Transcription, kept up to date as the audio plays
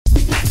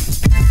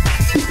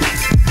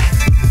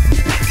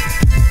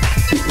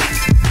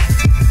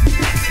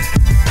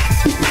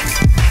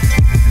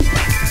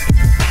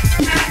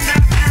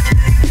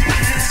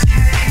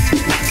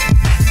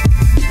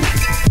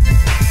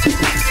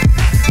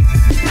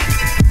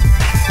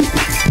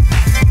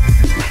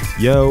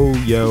Yo,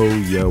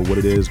 what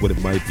it is, what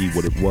it might be,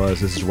 what it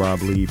was. This is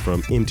Rob Lee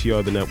from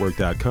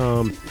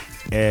mtrthenetwork.com.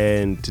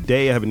 And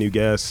today I have a new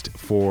guest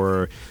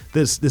for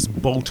this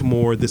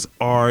Baltimore, this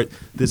art,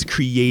 this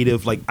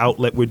creative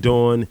outlet we're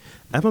doing.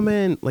 I have a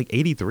man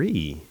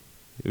 83.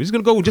 We're just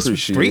going to go with just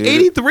straight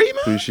 83, man?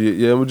 Appreciate it.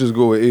 Yeah, I'm going to just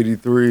go with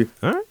 83.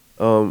 All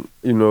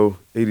right.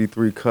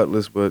 83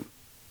 Cutlass, but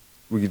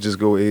we could just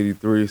go with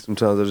 83.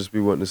 Sometimes I just be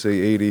wanting to say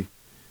 80.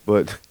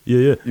 But,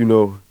 Yeah.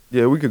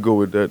 Yeah, we could go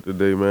with that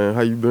today, man.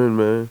 How you been,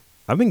 man?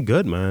 I've been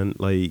good, man.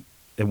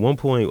 At one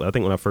point, I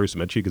think when I first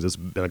met you, because it's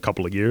been a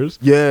couple of years.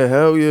 Yeah,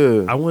 hell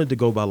yeah. I wanted to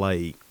go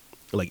by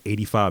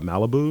 85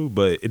 Malibu,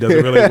 but it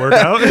doesn't really work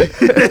out.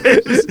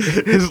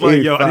 it's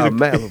like, yo,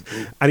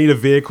 I need a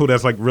vehicle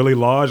that's really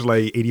large,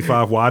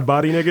 85 wide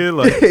body,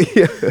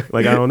 nigga.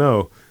 I don't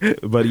know.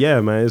 But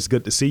yeah, man, it's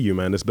good to see you,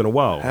 man. It's been a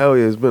while. Hell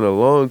yeah, it's been a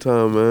long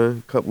time,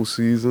 man. Couple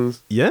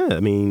seasons. Yeah, I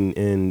mean,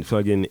 and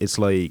it's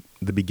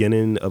the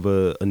beginning of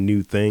a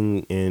new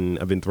thing, and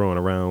I've been throwing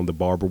around the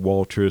Barbara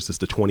Walters. It's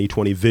the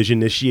 2020 vision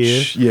this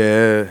year.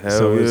 Yeah,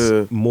 hell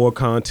yeah. It's more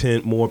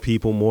content, more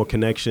people, more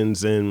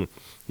connections, and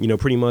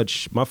pretty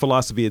much my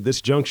philosophy at this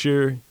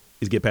juncture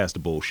is get past the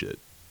bullshit.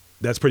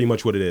 That's pretty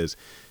much what it is.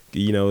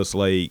 It's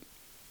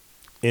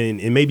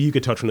and maybe you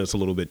could touch on this a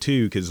little bit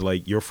too, because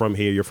you're from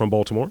here, you're from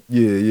Baltimore.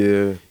 Yeah.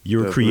 You're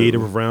definitely.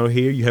 creative around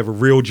here. You have a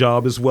real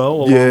job as well,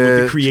 along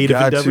with the creative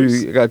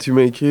endeavors. I got too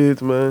many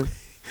kids, man.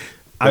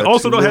 I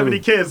also don't have any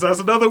kids. So that's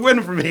another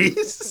win for me.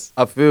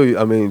 I feel you.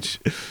 I mean,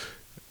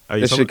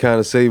 that shit kind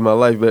of saved my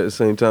life, but at the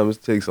same time,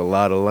 it takes a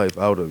lot of life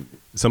out of you.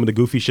 Some of the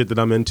goofy shit that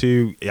I'm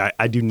into,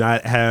 I do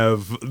not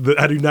have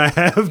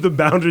the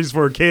boundaries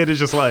for a kid. It's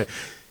just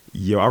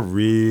yo, I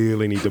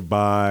really need to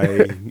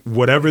buy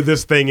whatever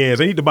this thing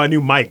is. I need to buy new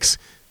mics.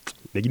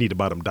 You need to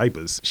buy them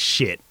diapers.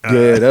 Shit.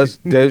 Yeah,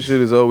 that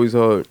shit is always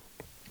hard.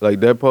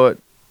 That part,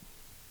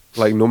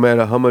 no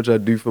matter how much I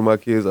do for my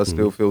kids, I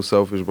still feel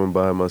selfish when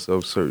buying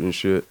myself certain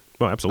shit.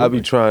 Oh, absolutely. I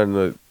be trying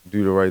to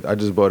do the right. I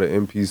just bought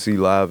an MPC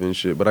Live and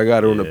shit, but I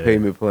got it on a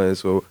payment plan,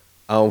 so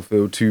I don't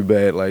feel too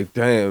bad.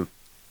 Damn.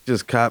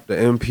 Just cop the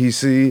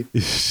MPC,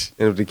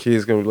 and if the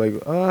kids gonna be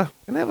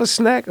can I have a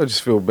snack? I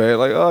just feel bad,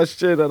 oh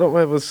shit, I don't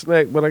have a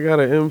snack, but I got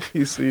an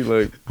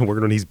MPC. I'm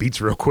working on these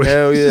beats real quick.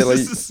 Hell yeah,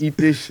 eat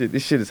this shit.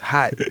 This shit is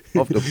hot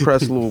off the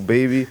press, little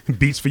baby.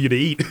 Beats for you to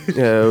eat.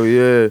 Hell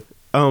yeah.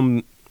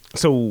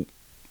 So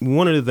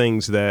one of the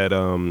things that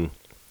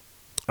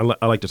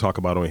I like to talk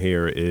about on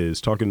here is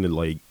talking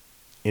to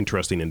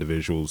interesting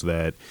individuals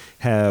that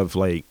have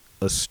a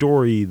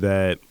story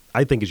that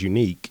I think is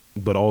unique,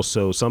 but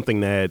also something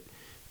that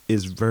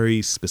is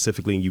very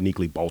specifically and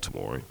uniquely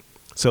Baltimore.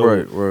 So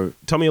right.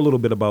 Tell me a little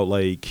bit about who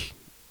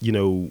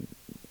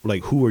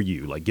are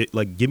you?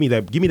 Give me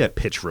that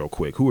pitch real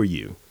quick. Who are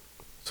you?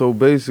 So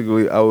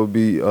basically I would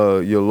be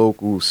your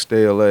local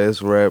stale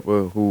ass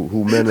rapper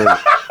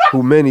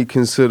who many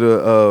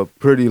consider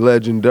pretty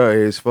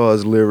legendary as far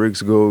as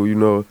lyrics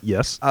go,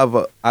 Yes.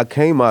 I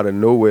came out of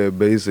nowhere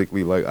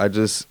basically. I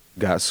just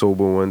got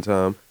sober one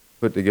time,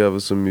 put together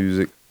some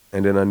music.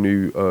 And then I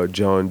knew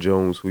John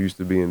Jones, who used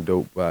to be in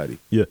Dope Body.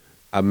 Yeah.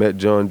 I met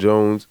John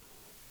Jones,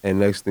 and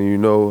next thing you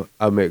know,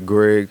 I met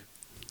Greg,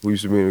 who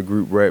used to be in the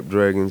group Rap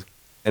Dragons.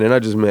 And then I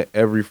just met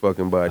every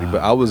fucking body.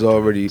 But I was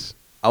already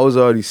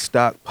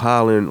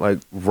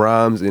stockpiling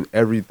rhymes and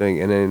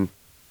everything. And then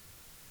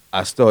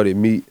I started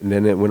meeting.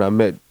 And then when I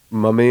met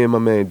my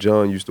man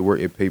John used to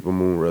work at Paper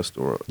Moon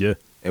Restaurant. Yeah.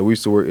 And we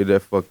used to work at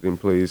that fucking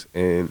place.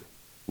 And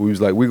we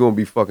was we gonna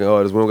be fucking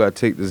artists. We don't gotta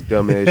take this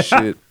dumb ass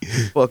shit.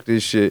 Fuck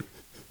this shit.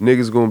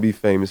 Niggas gonna be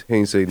famous. He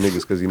ain't say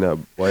niggas because he not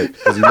white,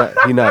 because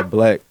he not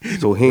black.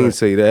 So he ain't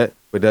say that.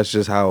 But that's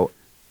just how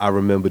I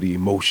remember the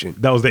emotion.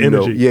 That was the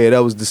energy. Yeah, that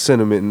was the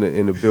sentiment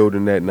in the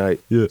building that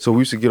night. Yeah. So we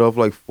used to get off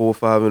 4 or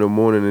 5 in the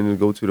morning and then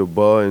go to the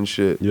bar and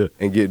shit. Yeah.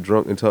 And get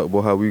drunk and talk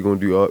about how we gonna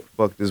do art.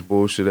 Fuck this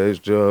bullshit ass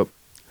job.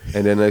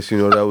 And then next that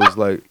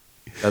was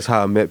that's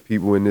how I met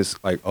people in this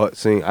art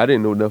scene. I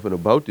didn't know nothing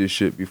about this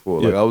shit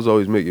before. I was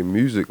always making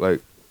music.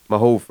 My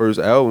whole first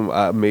album,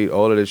 I made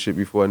all of that shit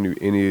before I knew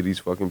any of these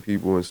fucking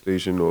people in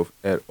Station North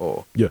at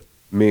all. Yeah.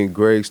 Me and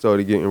Greg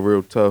started getting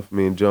real tough.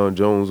 Me and John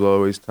Jones were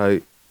always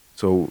tight.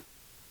 So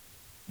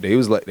they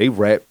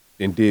rapped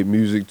and did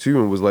music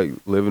too and was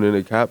living in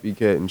a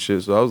copycat and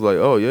shit. So I was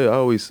oh yeah, I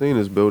always seen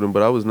this building,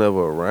 but I was never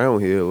around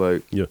here.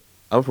 Yeah.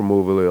 I'm from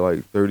over there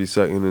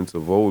 32nd into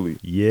Tivoli.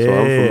 Yeah. So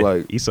I'm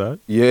from East Side.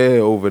 Yeah,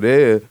 over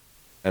there.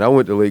 And I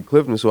went to Lake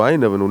Clifton, so I ain't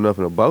never know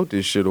nothing about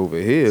this shit over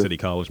here. City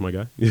College, my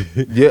guy.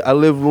 Yeah, I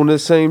live on that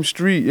same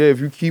street. Yeah,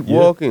 if you keep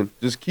walking,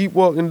 just keep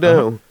walking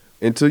down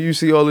until you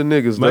see all the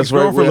niggas. My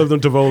girlfriend lived in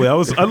Tivoli.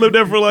 I lived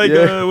there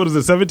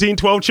for 17,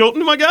 12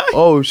 Chilton, my guy?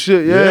 Oh,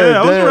 shit,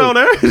 yeah. I was around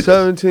there.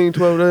 17,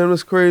 12, damn,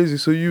 that's crazy.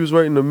 So you was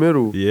right in the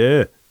middle.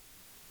 Yeah.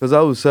 Because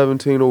I was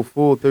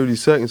 1704,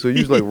 32nd, so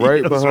you was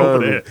right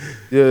behind me.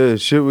 Yeah,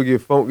 shit would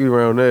get funky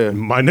around there.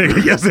 My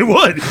nigga, yes, it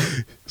would.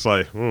 It's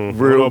I don't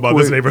know about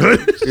this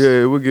neighborhood.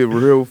 Yeah, it would get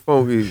real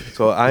funky.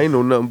 So I ain't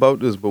know nothing about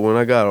this, but when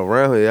I got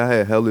around here, I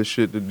had hella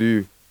shit to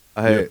do.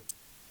 I had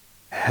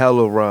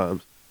hella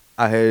rhymes.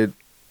 I had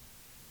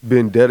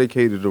been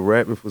dedicated to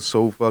rapping for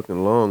so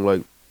fucking long.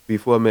 Like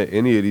before I met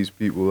any of these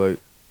people, like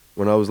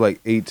when I was like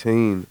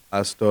 18,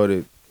 I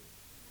started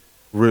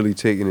really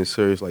taking it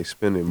serious, like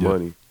spending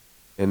money.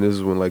 And this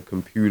is when like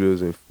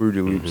computers and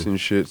Fruity Loops and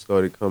shit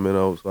started coming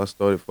out. So I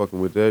started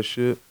fucking with that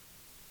shit.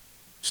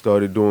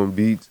 Started doing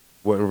beats.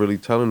 Wasn't really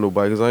telling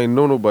nobody because I ain't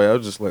know nobody. I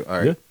was just like, all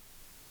right,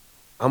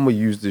 I'm gonna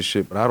use this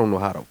shit, but I don't know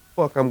how the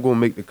fuck I'm gonna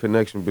make the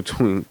connection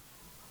between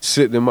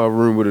sitting in my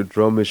room with a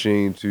drum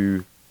machine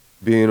to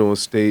being on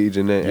stage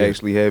and then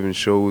actually having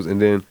shows.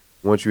 And then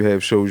once you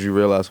have shows, you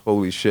realize,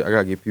 holy shit, I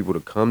gotta get people to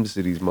come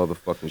to these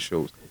motherfucking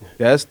shows.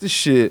 That's the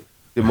shit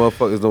that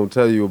motherfuckers don't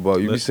tell you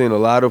about. You be seeing a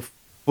lot of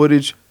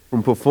footage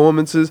from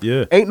performances.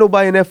 Yeah. Ain't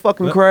nobody in that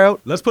fucking crowd.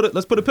 Let's put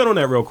a pin on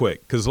that real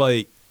quick. Cause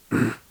like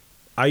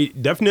I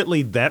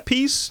definitely that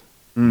piece,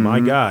 my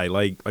guy,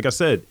 like I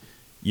said,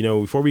 you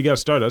know, before we got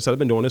started, I said I've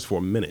been doing this for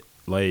a minute.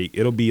 Like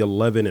it'll be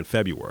 11 in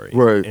February.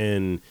 Right.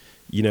 And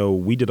you know,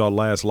 we did our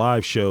last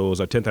live show, it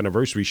was our 10th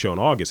anniversary show in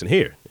August, and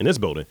here in this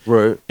building.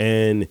 Right.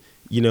 And,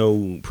 you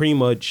know, pretty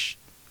much,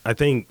 I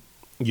think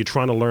you're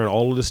trying to learn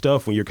all of this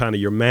stuff when you're kind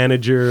of your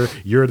manager,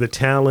 you're the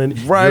talent,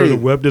 you're the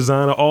web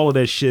designer, all of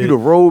that shit. You're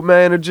the road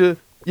manager.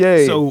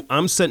 Yeah. So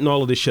I'm setting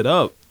all of this shit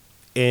up,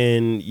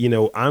 and, you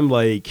know, I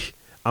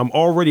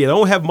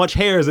don't have much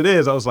hair as it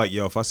is. I was like,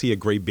 yo, if I see a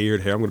gray beard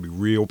hair, I'm going to be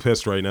real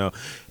pissed right now.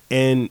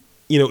 And,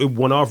 you know, it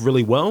went off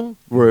really well,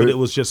 but it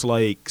was just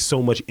like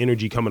so much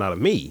energy coming out of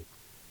me.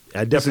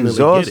 I definitely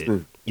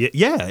get it.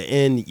 Yeah,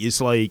 and it's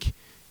like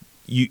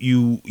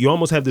you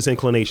almost have this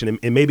inclination,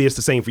 and maybe it's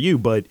the same for you,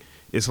 but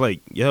it's like,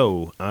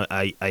 yo,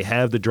 I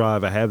have the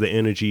drive, I have the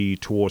energy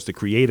towards the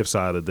creative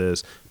side of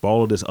this, but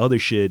all of this other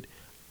shit,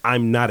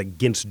 I'm not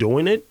against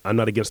doing it. I'm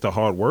not against the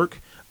hard work.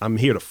 I'm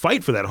here to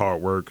fight for that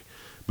hard work,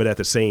 but at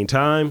the same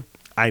time,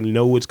 I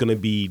know it's going to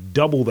be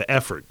double the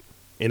effort,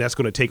 and that's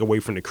going to take away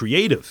from the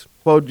creative.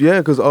 Well, yeah,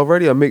 because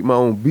already I make my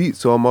own beats,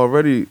 so I'm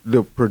already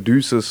the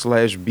producer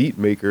 / beat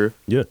maker.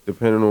 Yeah.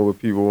 Depending on what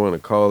people want to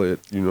call it.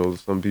 You know,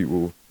 some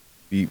people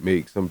beat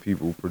make, some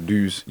people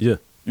produce. Yeah.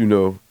 You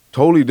know,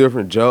 totally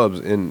different jobs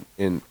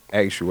in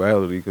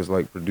actuality, because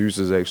like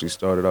producers actually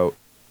started out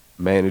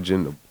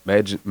managing the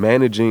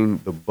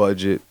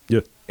budget.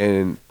 Yeah.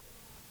 And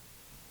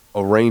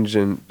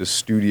arranging the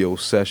studio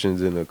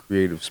sessions in a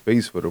creative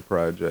space for the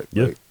project.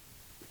 Yeah. Like,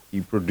 he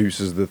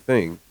produces the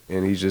thing.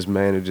 And he just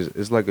manages.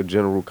 It's like a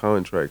general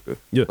contractor.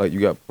 Yeah. Like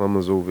you got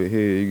plumbers over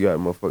here, you got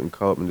motherfucking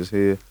carpenters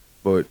here,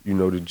 but you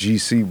know the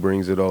GC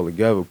brings it all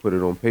together, put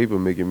it on paper,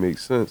 make it make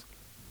sense.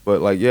 But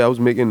like, yeah, I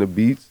was making the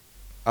beats.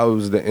 I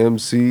was the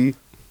MC.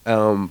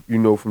 You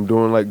know, from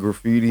doing like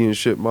graffiti and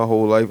shit my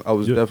whole life. I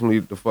was definitely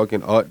the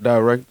fucking art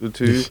director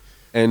too.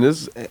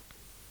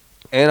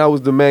 And I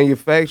was the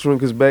manufacturing,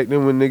 because back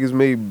then when niggas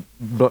made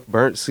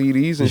burnt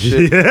CDs and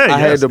shit, I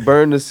had to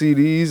burn the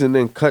CDs and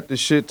then cut the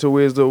shit to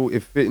where as though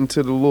it fit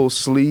into the little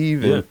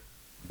sleeve and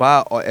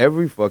buy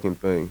every fucking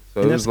thing.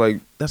 So it was like,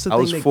 I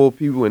was 4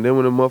 people, and then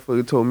when the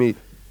motherfucker told me,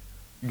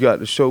 you got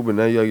the show, but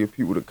now you gotta get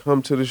people to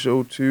come to the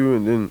show too,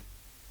 and then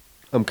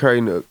I'm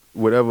carrying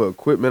whatever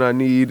equipment I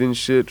need and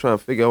shit, trying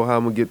to figure out how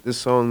I'm gonna get this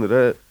song to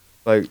that.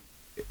 Like,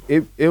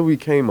 it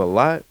became a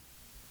lot.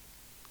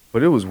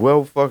 But it was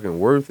well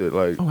fucking worth it.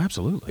 Like, oh,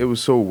 absolutely. It was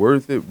so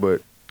worth it.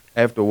 But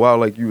after a while,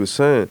 like you were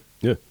saying,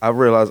 I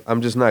realized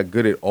I'm just not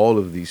good at all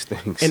of these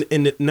things.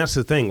 And that's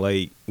the thing.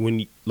 Like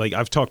like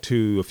I've talked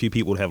to a few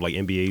people that have like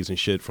MBAs and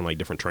shit from like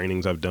different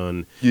trainings I've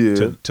done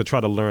to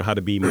try to learn how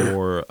to be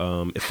more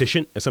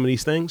efficient at some of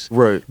these things.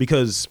 Right.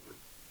 Because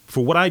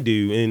for what I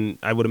do, and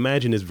I would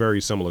imagine it's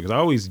very similar, because I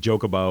always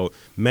joke about,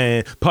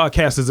 man,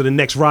 podcasters are the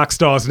next rock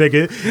stars,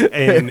 nigga,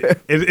 and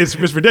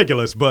it's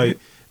ridiculous, but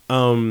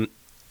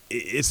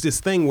it's this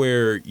thing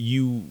where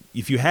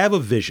if you have a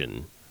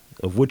vision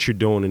of what you're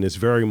doing, and it's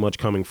very much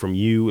coming from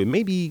you, and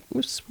maybe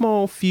a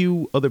small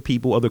few other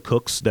people, other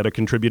cooks that are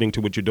contributing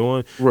to what you're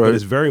doing, but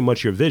it's very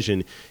much your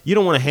vision. You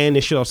don't want to hand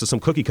this shit off to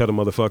some cookie cutter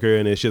motherfucker,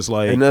 and it's just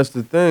like, and that's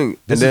the thing.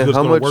 This is what's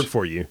going to work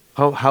for you.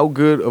 How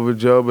good of a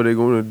job are they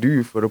going to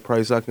do for the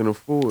price I can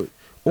afford?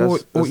 Or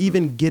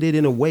even get it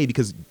in a way,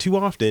 because too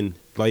often,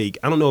 like,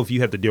 I don't know if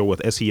you have to deal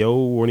with SEO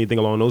or anything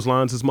along those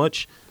lines as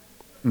much.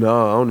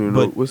 No, I don't even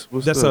know. What's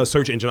that's a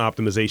search engine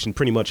optimization,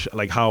 pretty much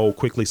like how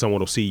quickly someone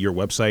will see your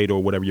website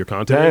or whatever your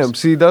content is. Damn,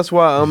 see, that's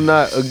why I'm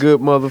not a good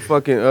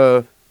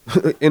motherfucking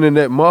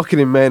internet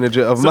marketing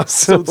manager of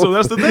myself. So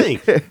that's the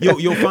thing.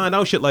 You'll find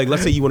out shit like,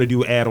 let's say you want to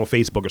do an ad on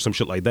Facebook or some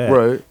shit like that.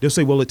 Right. They'll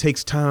say, well, it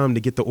takes time to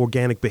get the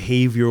organic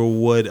behavior or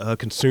what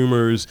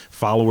consumers,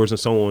 followers, and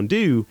so on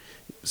do.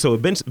 So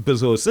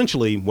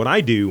essentially, what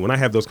I do when I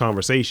have those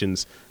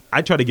conversations,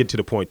 I try to get to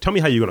the point. Tell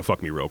me how you're gonna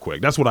fuck me real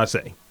quick. That's what I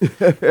say.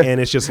 And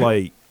it's just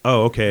like,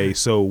 oh, okay.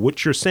 So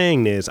what you're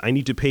saying is, I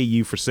need to pay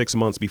you for 6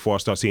 months before I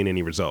start seeing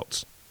any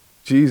results.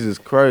 Jesus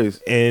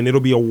Christ. And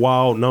it'll be a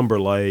wild number.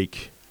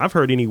 Like, I've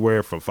heard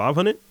anywhere from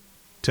 500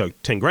 to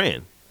 10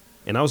 grand.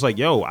 And I was like,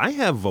 yo, I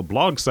have a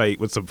blog site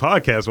with some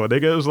podcasts, my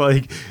nigga. It was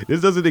like,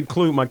 this doesn't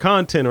include my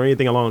content or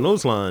anything along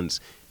those lines.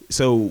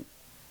 So,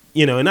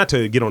 you know, and not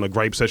to get on a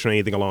gripe session or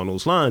anything along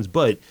those lines,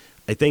 but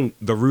I think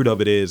the root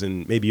of it is,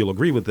 and maybe you'll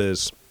agree with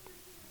this,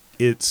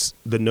 it's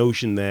the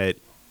notion that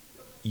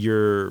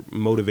you're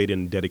motivated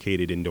and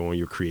dedicated in doing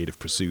your creative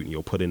pursuit, and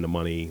you'll put in the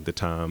money, the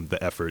time,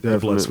 the effort, the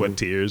blood, sweat, and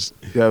tears,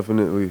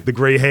 Definitely, the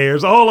gray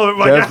hairs, all of it.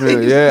 My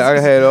definitely, guy. yeah. I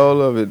had all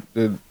of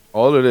it,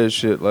 all of that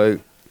shit.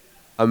 Like,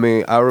 I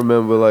mean, I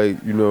remember,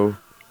 like, you know,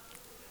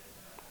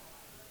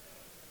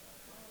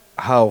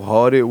 how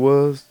hard it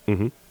was,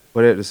 Mm-hmm.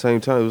 but at the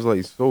same time, it was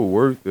like so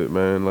worth it,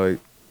 man. Like,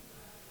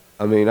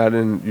 I mean, I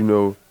didn't, you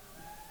know,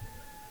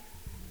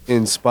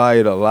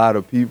 inspired a lot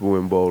of people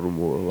in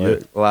Baltimore.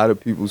 Like, a lot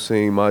of people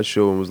seen my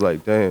show and was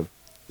like, damn,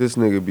 this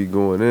nigga be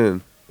going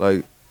in.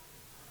 Like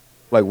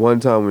one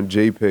time when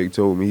JPEG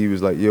told me, he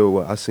was like,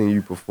 yo, I seen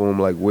you perform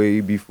like way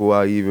before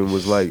I even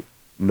was like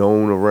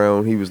known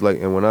around. He was like,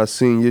 and when I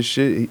seen your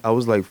shit, I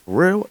was like,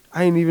 for real?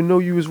 I didn't even know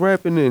you was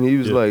rapping then. He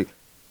was like,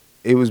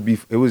 it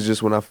was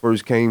just when I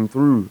first came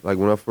through. Like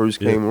when I first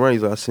came around,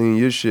 he's like, I seen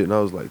your shit, and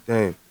I was like,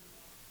 damn,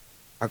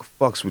 I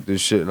fucks with this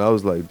shit. And I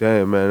was like,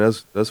 damn, man,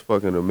 that's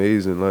fucking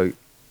amazing. Like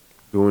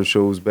doing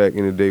shows back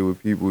in the day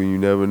with people and you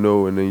never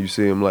know, and then you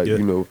see them like, you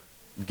know,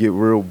 get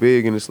real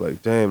big, and it's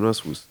like, damn,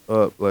 that's what's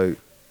up. Like,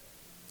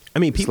 I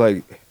mean,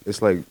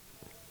 it's like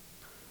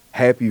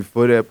happy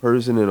for that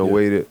person in a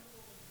way that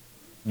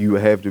you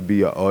have to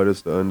be an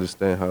artist to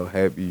understand how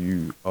happy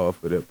you are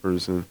for that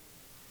person.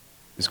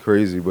 It's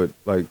crazy, but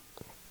like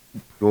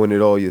doing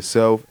it all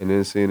yourself and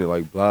then seeing it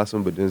like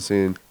blossom, but then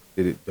seeing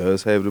that it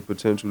does have the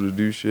potential to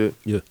do shit.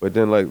 Yeah. But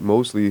then like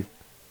mostly,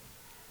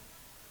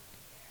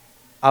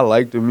 I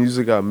like the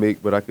music I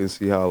make, but I can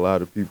see how a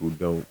lot of people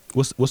don't.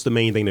 What's the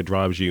main thing that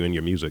drives you in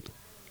your music?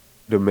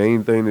 The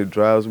main thing that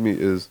drives me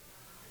is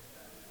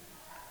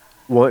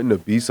wanting to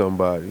be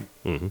somebody.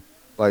 Mm-hmm.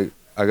 Like,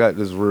 I got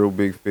this real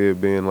big fear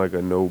of being like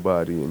a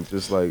nobody and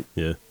just like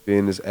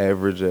being this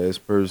average ass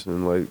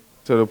person. Like,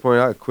 to the point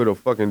I quit a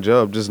fucking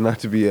job just not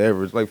to be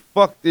average. Like,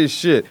 fuck this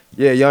shit.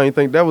 Yeah, y'all ain't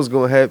think that was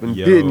gonna happen,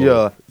 didn't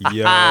y'all?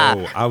 Yo,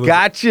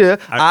 Gotcha.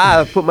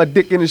 I put my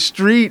dick in the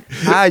street.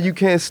 You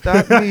can't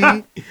stop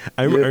me.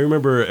 I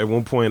remember at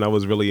one point I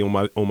was really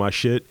on my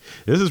shit.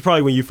 This is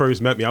probably when you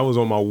first met me. I was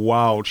on my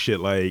wild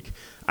shit. Like,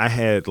 I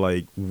had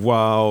like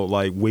wild,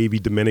 like wavy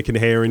Dominican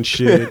hair and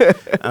shit.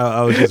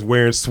 I was just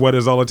wearing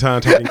sweaters all the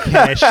time, talking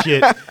cash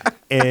shit.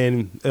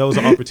 And there was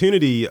an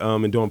opportunity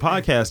in doing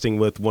podcasting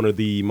with one of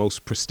the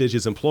most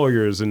prestigious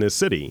employers in this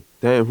city.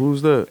 Damn,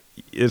 who's that?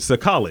 It's a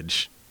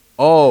college.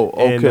 Oh,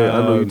 okay. And,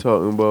 I know you're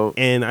talking about.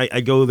 And I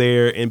go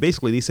there, and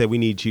basically they said, we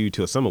need you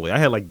to assimilate. I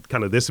had like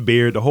kind of this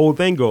beard, the whole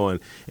thing going.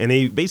 And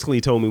they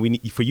basically told me,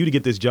 for you to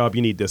get this job,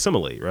 you need to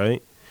assimilate,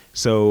 right?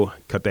 So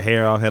cut the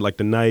hair off, had like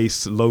the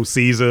nice low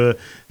Caesar,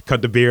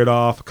 cut the beard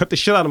off, cut the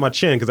shit out of my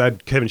chin because I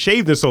haven't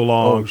shaved in so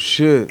long. Oh,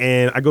 shit.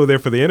 And I go there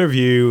for the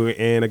interview,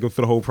 and I go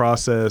through the whole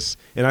process.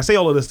 And I say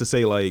all of this to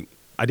say, like,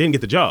 I didn't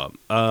get the job.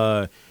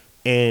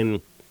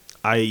 And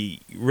I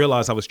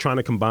realized I was trying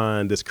to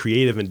combine this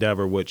creative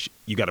endeavor, which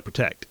you got to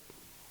protect,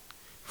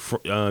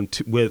 I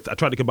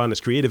tried to combine this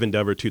creative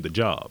endeavor to the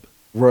job.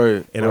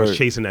 Right. And I was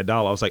chasing that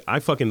dollar. I was like, I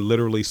fucking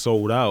literally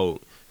sold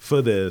out for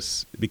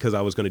this because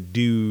I was going to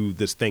do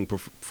this thing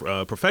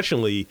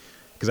professionally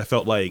because I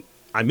felt like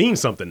I mean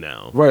something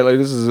now. Right, like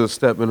this is a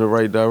step in the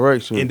right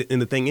direction.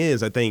 And the thing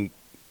is, I think,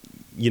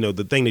 you know,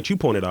 the thing that you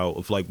pointed out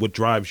of like what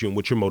drives you and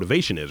what your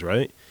motivation is,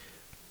 right?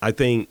 I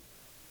think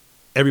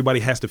everybody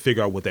has to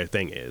figure out what their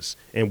thing is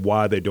and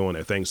why they're doing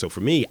their thing. So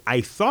for me, I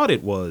thought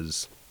it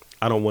was,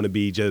 I don't want to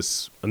be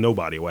just a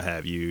nobody or what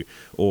have you,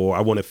 or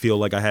I want to feel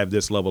like I have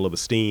this level of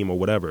esteem or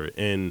whatever.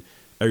 And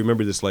I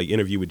remember this like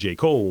interview with J.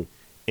 Cole,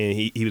 and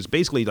he was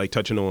basically like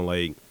touching on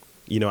like,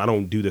 you know, I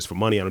don't do this for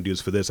money. I don't do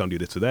this for this. I don't do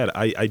this for that.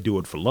 I do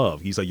it for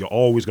love. He's like, you're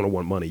always going to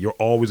want money. You're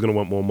always going to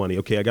want more money.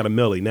 Okay, I got $1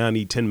 million. Now I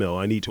need 10 mil.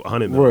 I need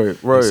 100 mil.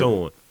 Right. And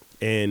so on.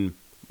 And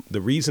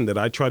the reason that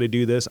I try to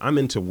do this, I'm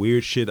into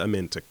weird shit. I'm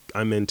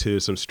into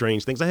some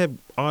strange things. I have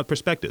odd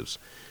perspectives.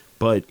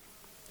 But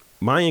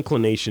my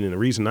inclination and the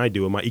reason I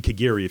do it, my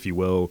ikigiri, if you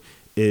will,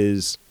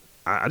 is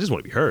I just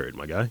want to be heard,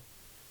 my guy.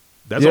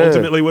 That's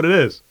ultimately what it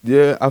is.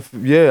 Yeah,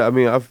 I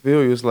mean, I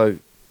feel you. It's like,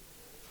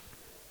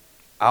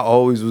 I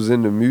always was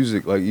into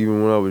music. Like,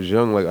 even when I was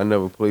young, like, I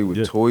never played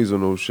with toys or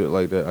no shit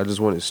like that. I just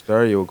wanted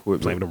stereo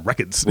equipment. Playing them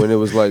records. When it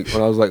was like,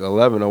 when I was like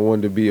 11, I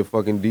wanted to be a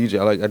fucking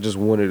DJ. I just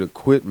wanted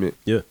equipment.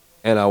 Yeah.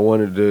 And I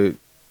wanted to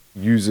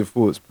use it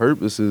for its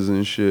purposes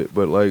and shit.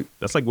 But like,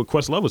 that's like what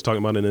Questlove was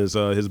talking about in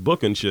his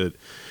book and shit.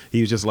 He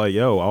was just like,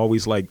 yo, I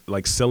always like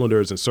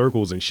cylinders and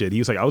circles and shit. He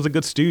was like, I was a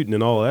good student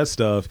and all that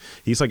stuff.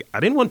 He's like, I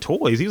didn't want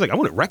toys. He was like, I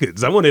wanted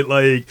records. I wanted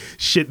like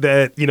shit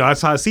that, you know,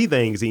 that's how I see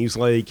things. And he's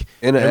like,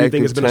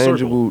 everything has been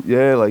tangible,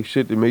 like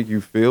shit to make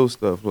you feel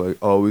stuff. Like,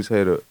 I always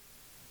had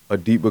a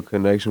deeper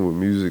connection with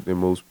music than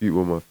most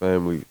people in my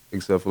family,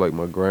 except for like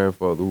my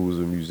grandfather, who was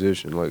a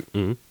musician. Like,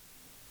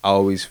 I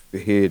always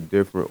hear it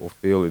different or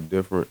feel it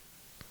different.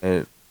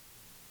 And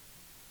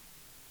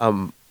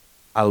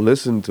I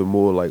listen to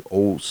more like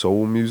old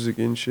soul music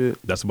and shit.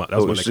 That's my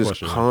next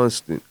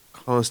question.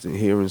 Constant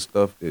hearing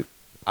stuff that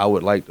I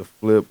would like to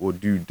flip or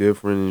do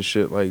different and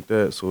shit like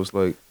that. So it's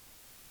like,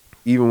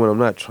 even when I'm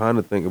not trying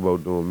to think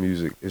about doing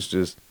music, it's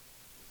just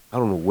I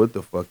don't know what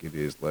the fuck it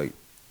is. Like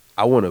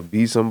I want to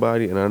be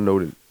somebody, and I know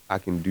that I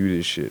can do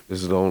this shit.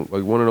 This is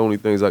like one of the only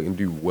things I can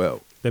do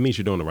well. That means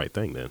you're doing the right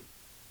thing, then.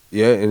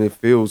 Yeah, and it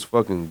feels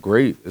fucking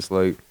great. It's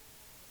like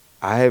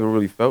I haven't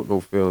really felt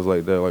no feelings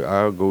like that. Like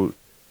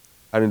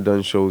I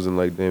done shows in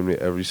like damn near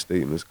every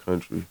state in this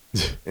country,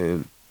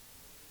 and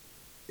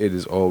it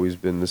has always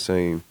been the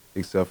same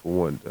except for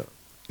one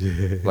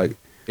time. Like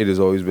it has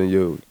always been,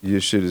 yo,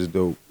 your shit is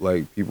dope.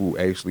 Like people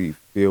actually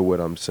feel what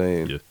I'm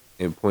saying. Yeah.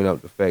 And point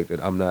out the fact that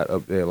I'm not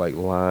up there like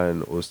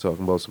lying or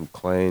talking about some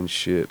clan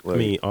shit. Like, I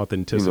mean,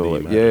 authenticity.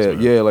 like,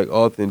 matters, yeah, like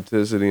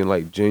authenticity and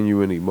like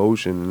genuine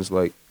emotion. And it's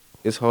like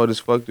it's hard as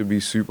fuck to be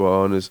super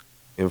honest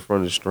in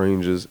front of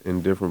strangers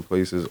in different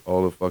places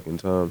all the fucking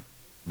time.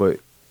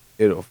 But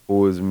it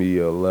affords me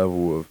a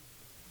level of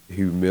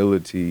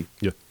humility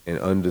and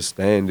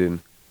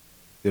understanding.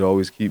 It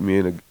always keeps me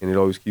in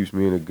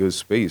a good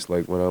space.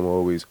 Like when I'm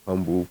always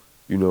humble,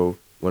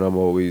 when I'm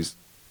always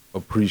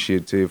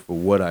appreciative for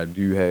what I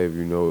do have,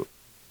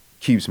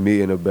 keeps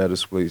me in a better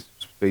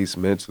space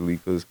mentally.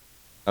 Because,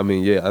 I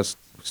mean, yeah, I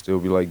still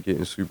be like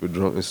getting super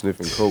drunk and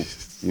sniffing coke,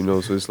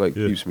 so it's like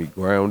keeps me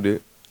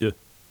grounded. Yeah.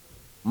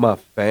 My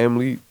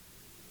family,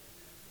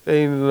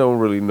 they don't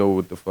really know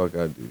what the fuck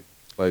I do.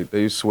 Like,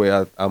 they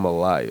swear I'm a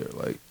liar.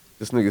 Like,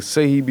 this nigga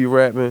say he be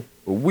rapping,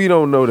 but we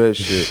don't know that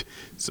shit.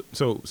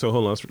 So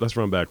hold on, let's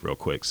run back real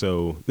quick.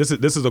 So this is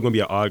going to be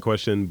an odd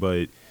question,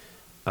 but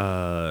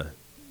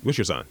what's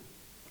your sign?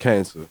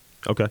 Cancer.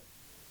 Okay.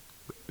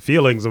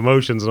 Feelings,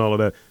 emotions, and all of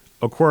that.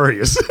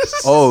 Aquarius.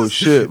 Oh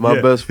shit!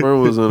 My best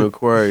friend was an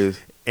Aquarius.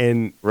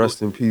 And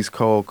rest in peace,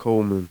 Carl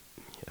Coleman.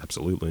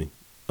 Absolutely.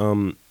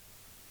 And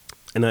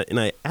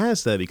I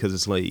asked that because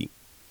it's like,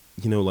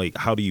 like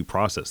how do you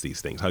process these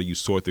things? How do you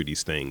sort through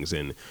these things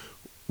and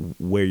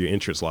where your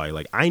interests lie?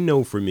 Like I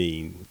know for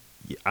me,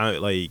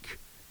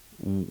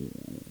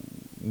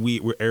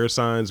 we're air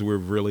signs. We're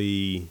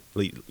really,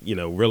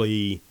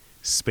 really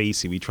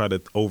spacey. We try to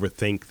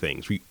overthink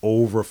things. We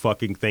over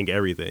fucking think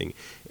everything.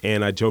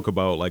 And I joke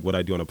about like what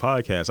I do on a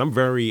podcast. I'm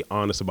very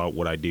honest about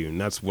what I do,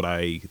 and that's what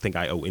I think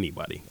I owe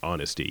anybody: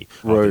 honesty,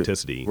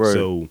 authenticity. Right.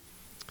 So,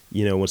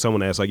 when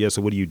someone asks, like, "Yeah,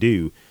 so what do you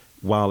do?"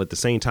 While at the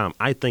same time,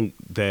 I think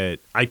that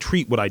I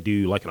treat what I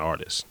do like an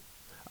artist.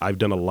 I've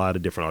done a lot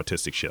of different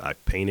artistic shit.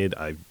 I've painted.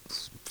 I've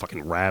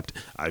fucking rapped.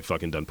 I've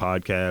fucking done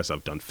podcasts.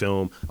 I've done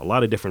film. A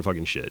lot of different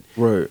fucking shit.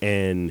 Right.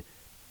 And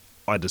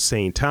at the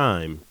same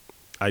time,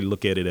 I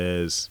look at it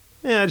as,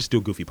 I just do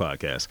a goofy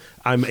podcast.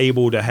 I'm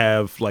able to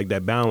have like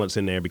that balance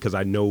in there because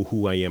I know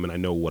who I am and I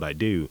know what I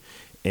do.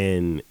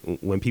 And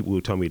when people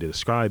would tell me to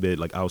describe it,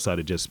 like outside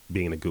of just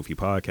being a goofy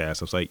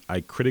podcast, I was like,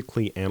 I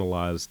critically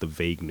analyze the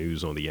vague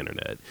news on the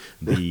internet,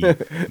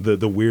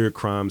 the weird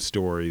crime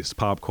stories,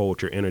 pop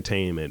culture,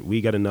 entertainment.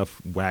 We got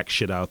enough whack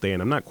shit out there,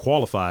 and I'm not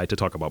qualified to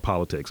talk about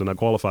politics. I'm not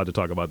qualified to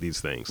talk about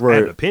these things. Right. I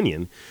have an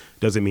opinion,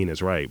 doesn't mean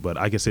it's right, but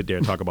I can sit there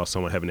and talk about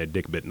someone having their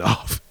dick bitten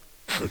off.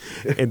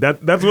 And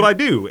that's what I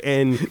do.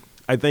 And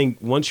I think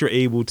once you're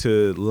able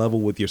to level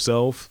with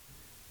yourself,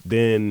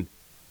 then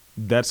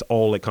that's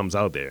all that comes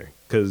out there.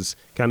 Because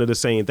kind of the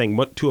same thing,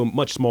 to a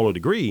much smaller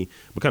degree,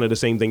 but kind of the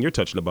same thing you're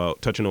touching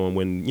on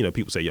when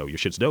people say, "Yo, your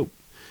shit's dope."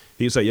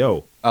 He say,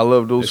 "Yo, I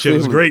love those. That shit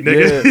was great,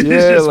 nigga. Yeah,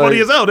 Shit's like,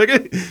 funny as hell,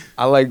 nigga."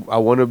 I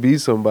want to be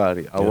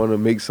somebody. I want to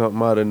make something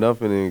out of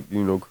nothing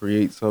and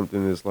create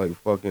something that's like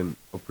fucking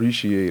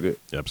appreciated.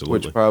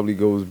 Absolutely. Which probably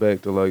goes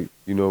back to like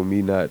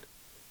me not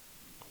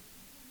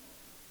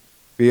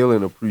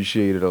feeling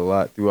appreciated a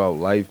lot throughout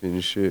life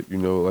and shit.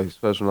 Like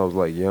especially when I was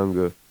like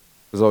younger.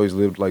 I've always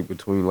lived like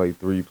between like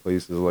three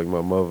places, like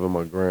my mother,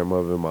 my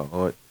grandmother, and my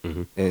aunt.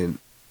 Mm-hmm. And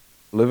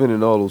living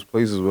in all those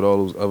places with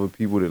all those other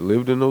people that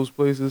lived in those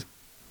places,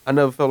 I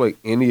never felt like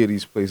any of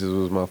these places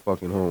was my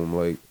fucking home.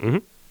 Like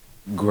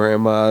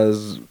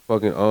grandma's,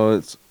 fucking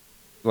aunts,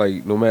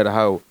 like no matter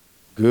how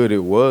good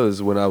it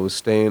was when I was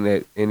staying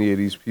at any of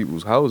these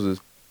people's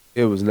houses,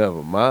 it was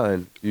never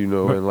mine,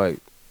 Right. And like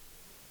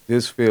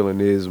this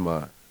feeling is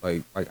mine.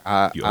 Like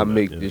I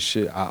make this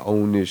shit, I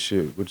own this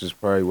shit, which is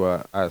probably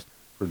why I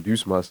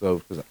produce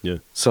myself, because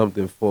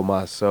something for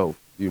myself,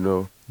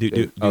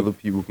 that other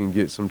people can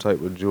get some type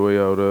of joy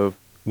out of.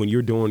 When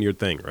you're doing your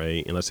thing,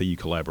 right, and let's say you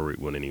collaborate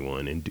with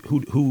anyone, and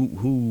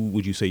who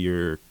would you say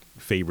your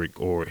favorite,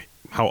 or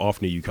how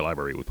often do you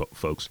collaborate with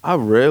folks? I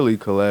rarely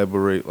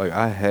collaborate. Like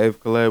I have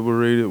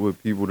collaborated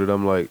with people that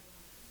I'm like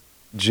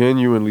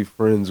genuinely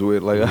friends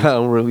with. Like I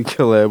don't really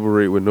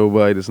collaborate with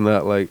nobody that's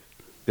not like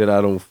that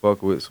I don't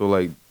fuck with. So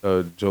like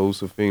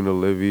Josephine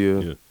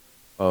Olivia,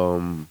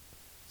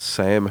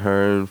 Sam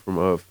Hearn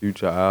from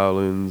Future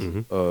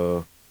Islands,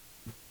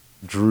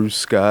 Drew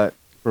Scott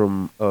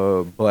from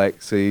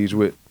Black Sage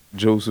with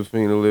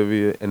Josephine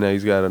Olivia, and now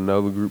he's got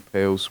another group,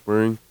 Pale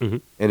Spring,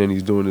 and then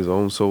he's doing his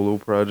own solo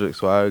project.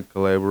 So I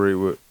collaborate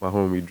with my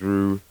homie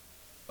Drew,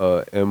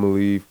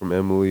 Emily from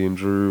Emily and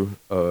Drew,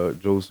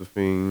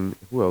 Josephine.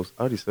 Who else?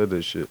 I already said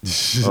that shit.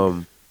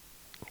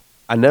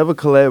 I never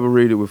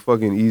collaborated with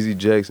fucking Easy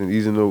Jackson,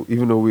 even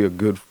though we are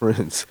good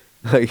friends.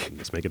 Like,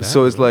 let's make it happen.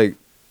 So it's like,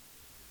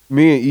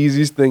 me and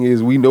Easy's thing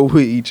is we know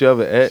where each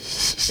other at,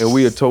 and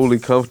we are totally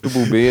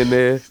comfortable being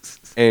there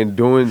and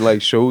doing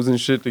like shows and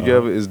shit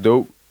together is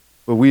dope.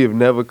 But we have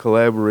never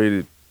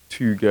collaborated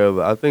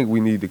together. I think we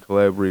need to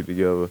collaborate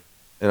together,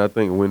 and I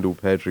think Wendell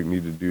Patrick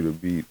need to do the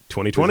beat.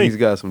 2020. He's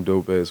got some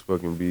dope ass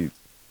fucking beats.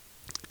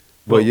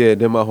 But Well, yeah,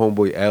 then my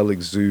homeboy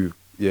Alex Zoo.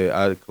 Yeah,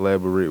 I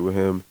collaborate with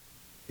him.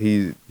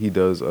 He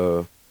does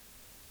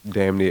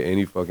damn near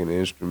any fucking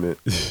instrument,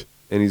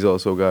 and he's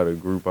also got a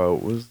group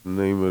out. What's the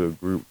name of the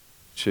group?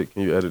 Shit,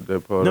 can you edit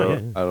that part No,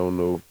 out? yeah. I don't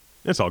know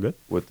it's all good.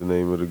 what the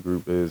name of the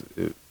group is.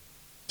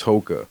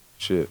 Toka.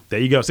 Shit. There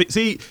you go.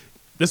 See,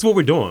 this is what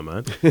we're doing,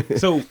 man.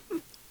 So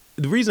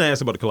the reason I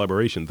asked about the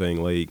collaboration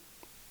thing, like,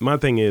 my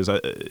thing is, I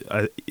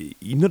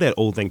you know that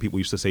old thing people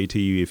used to say to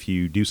you, if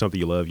you do something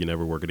you love, you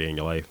never work a day in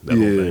your life. That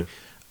whole thing.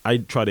 I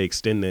try to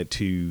extend that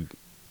to,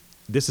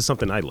 this is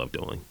something I love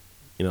doing.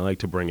 You know, I like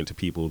to bring it to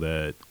people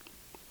that,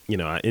 you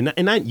know, and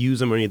not use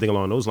them or anything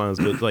along those lines,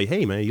 but like,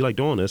 hey, man, you like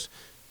doing this?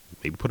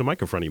 Maybe put a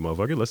mic in front of you,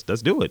 motherfucker. Let's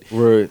do it.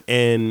 Right.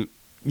 And,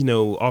 you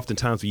know,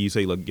 oftentimes when you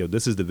say, look, yo,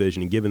 this is the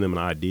vision, and giving them an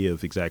idea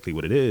of exactly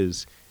what it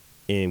is,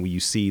 and when you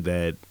see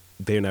that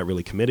they're not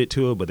really committed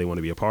to it, but they want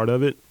to be a part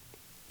of it,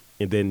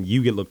 and then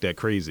you get looked at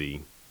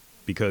crazy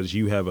because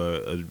you have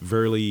a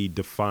very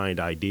defined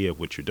idea of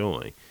what you're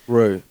doing.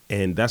 Right.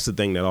 And that's the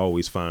thing that I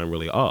always find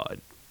really odd.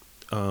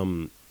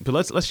 But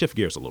let's shift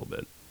gears a little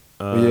bit.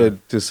 Yeah,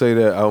 to say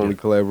that I only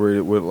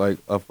collaborated with like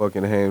a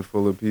fucking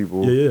handful of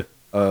people. Yeah.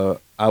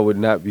 I would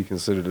not be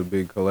considered a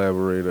big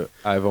collaborator.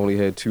 I've only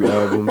had 2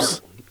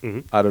 albums.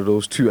 Out of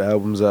those 2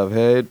 albums I've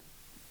had,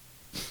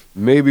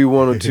 maybe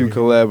 1 or 2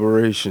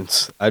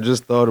 collaborations. I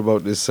just thought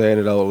about this saying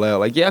it out loud.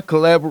 Like, yeah, I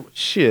collaborate.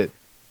 Shit.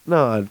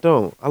 No, I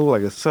don't. I look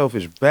like a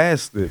selfish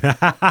bastard.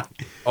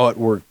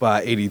 Artwork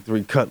by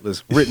 83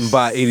 Cutlass. Written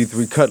by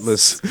 83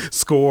 Cutlass.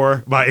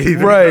 Score by 83.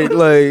 Right,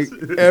 like,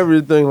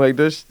 everything. Like,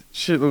 that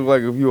shit look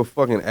like if you a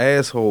fucking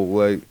asshole.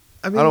 Like,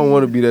 I don't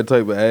want to be that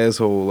type of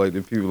asshole. Like,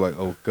 the people like,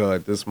 oh,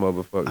 God, this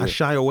motherfucker. I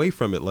shy away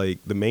from it. Like,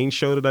 the main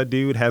show that I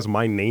do, it has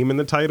my name in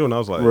the title, and I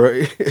was like,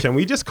 Right. can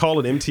we just call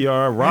it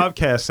MTR?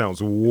 Robcast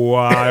sounds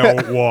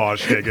wild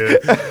wash, nigga.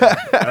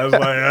 I was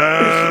like,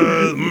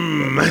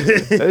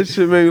 That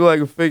shit made me like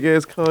a fake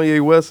ass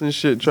Kanye West and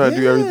shit, trying to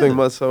do everything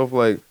myself.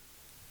 Like,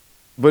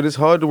 but it's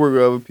hard to work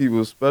with other people,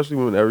 especially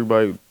when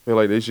everybody feel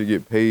like they should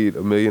get paid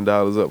 $1 million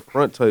up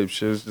front type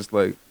shit. It's just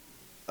like,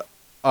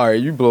 all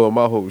right, you blowing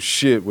my whole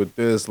shit with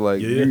this.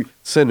 Like, you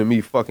sending me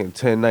fucking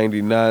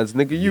 1099s,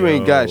 nigga. You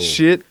ain't got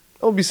shit.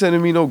 Don't be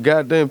sending me no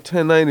goddamn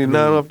 1099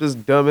 off this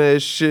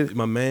dumbass shit.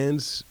 my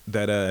man's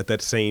that at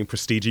that same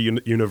prestigious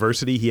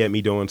university, he had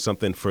me doing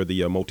something for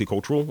the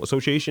Multicultural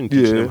Association,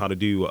 teaching them how to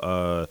do,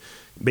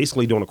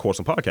 basically doing a course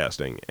on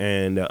podcasting.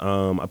 And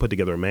I put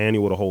together a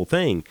manual, the whole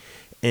thing.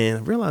 And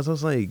I realized, I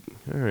was like,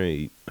 all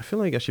right, I feel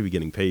like I should be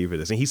getting paid for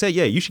this. And he said,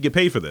 yeah, you should get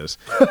paid for this.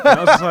 And I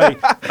was just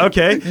like,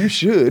 okay. You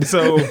should.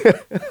 So,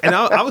 and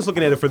I was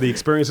looking at it for the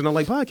experience and I'm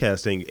like,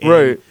 podcasting. And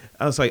Right.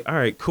 I was like, all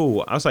right,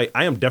 cool. I was like,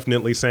 I am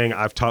definitely saying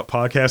I've taught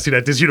podcasting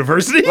at this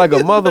university. Like a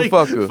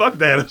motherfucker. Fuck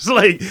that. I was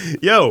like,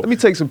 yo. Let me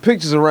take some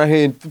pictures around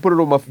here and put it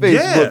on my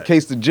Facebook in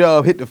case the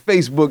job hit the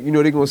Facebook. You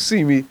know, they're going to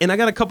see me. And I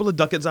got a couple of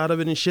ducats out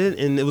of it and shit.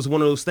 And it was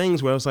one of those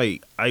things where I was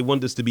like, I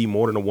want this to be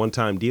more than a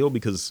one-time deal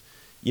because,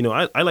 you know,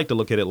 I like to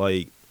look at it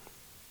like,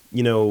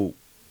 you know,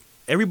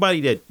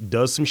 everybody that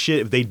does some shit,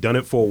 if they've done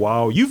it for a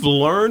while, you've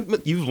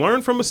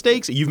learned from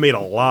mistakes. And you've made a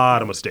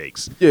lot of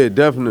mistakes. Yeah,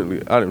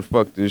 definitely. I didn't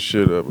fuck this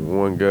shit up in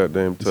one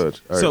goddamn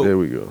touch. All right, So, there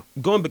we go.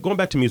 Going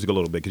back to music a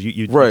little bit because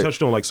you Right.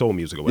 touched on like soul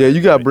music. Or Yeah, whatever,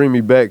 you got to right? bring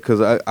me back because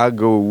I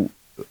go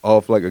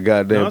off like a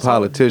goddamn No, it's all-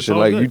 politician. it's all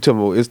Like, good. you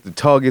talking about it's the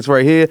targets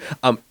right here.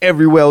 I'm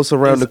everywhere else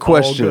around the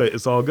question. All good.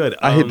 It's all good.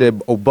 I hit that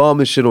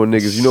Obama shit on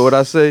niggas. You know what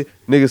I say?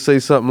 Niggas say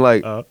something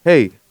like,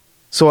 hey,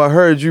 so I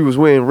heard you was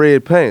wearing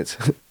red pants.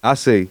 I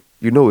say,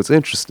 you know it's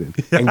interesting.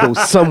 And go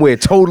somewhere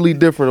totally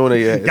different on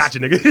their ass. Gotcha,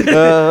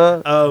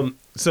 nigga. Uh-huh.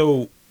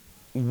 So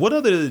what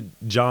other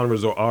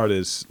genres or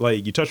artists,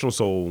 like you touched on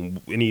soul,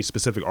 any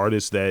specific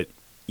artists that,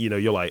 you know,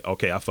 you're like,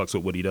 okay, I fucks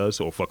with what he does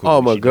or fuck with Oh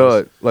what my she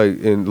God. does? Like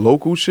in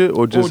local shit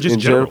or just in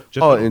general? Just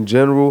general. In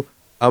general,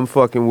 I'm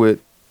fucking with,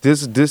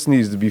 this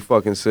needs to be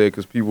fucking said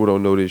because people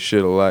don't know this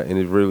shit a lot and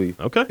it really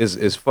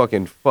is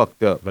fucking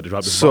fucked up. About to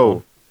drop this So,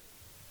 bomb.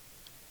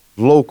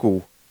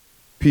 local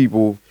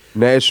people,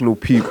 national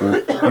people,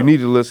 you need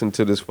to listen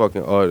to this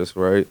fucking artist,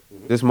 right?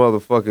 This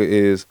motherfucker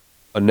is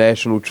a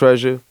national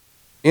treasure,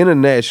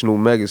 international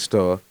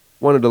megastar,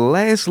 one of the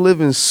last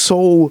living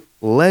soul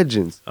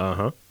legends.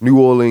 New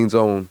Orleans'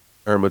 own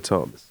Irma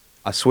Thomas.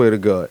 I swear to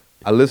God.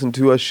 I listen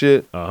to her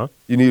shit.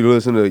 You need to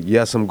listen to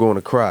Yes, I'm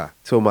Gonna Cry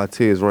till my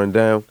tears run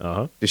down.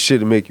 The shit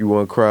to make you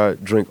want to cry,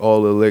 drink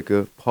all the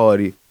liquor,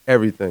 party,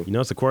 everything. You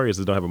know, it's Aquarius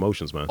that don't have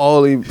emotions, man.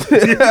 All he, yeah,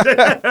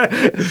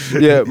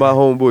 my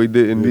homeboy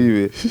didn't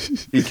either.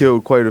 He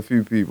killed quite a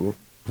few people.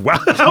 Wow!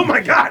 Oh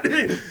my God!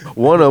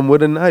 One of them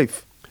with a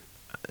knife.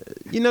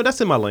 You know,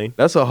 that's in my lane.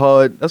 That's a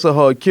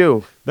hard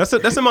kill. That's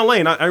in my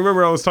lane. I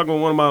remember I was talking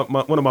with one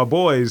of my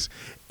boys,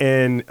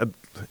 and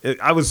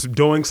I was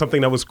doing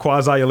something that was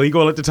quasi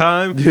illegal at the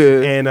time,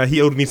 Yeah. and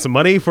he owed me some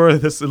money for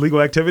this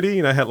illegal activity,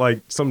 and I had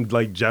like some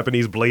like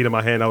Japanese blade in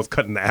my hand. I was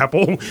cutting the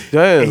apple.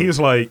 Damn. And he was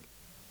like,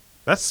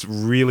 "That's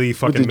really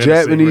fucking the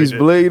menacing Japanese right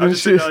blade I and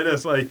just sitting shit? like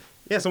this, like,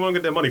 yeah, someone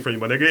get that money for you,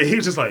 my nigga." He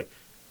was just like,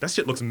 "That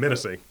shit looks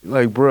menacing."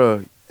 Like,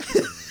 bruh,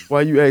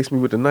 why you ask me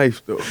with the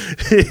knife though?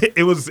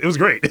 It was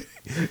great.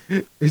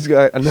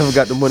 I never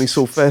got the money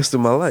so fast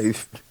in my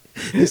life.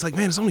 He's like,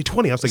 "Man, it's only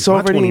 20." I was like, It's "My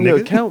already 20, in your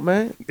nigga." account,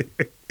 man.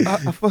 I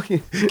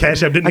fucking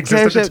Cash App didn't I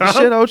exist cash at out the the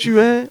time. shit out you,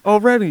 man,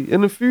 already in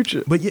the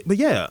future. But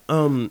yeah,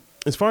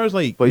 as far as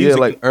like, But music,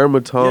 yeah, like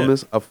Irma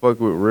Thomas, I fuck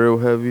with real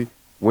heavy.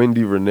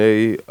 Wendy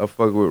Renee, I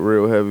fuck with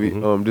real heavy.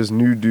 Mhm. This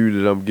new dude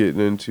that I'm getting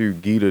into,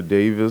 Gita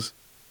Davis.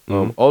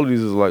 Mhm. All of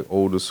these is like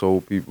older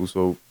soul people,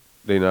 so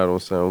they not on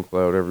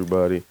SoundCloud.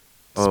 Everybody,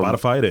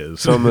 Spotify it is.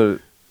 some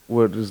of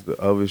what is the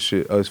other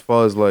shit? As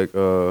far as like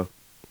the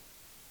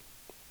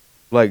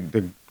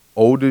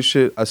older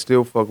shit, I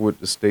still fuck with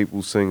the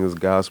Staple Singers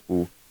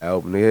gospel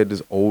album. They had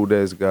this old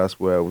ass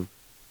gospel album.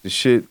 The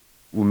shit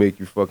will make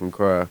you fucking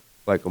cry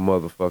like a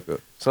motherfucker.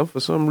 For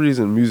some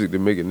reason, music to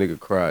make a nigga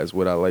cry is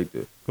what I like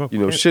to. Well,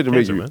 Shit to make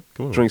cancer, you man.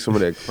 Come on. drink some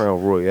of that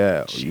Crown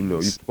Royale. You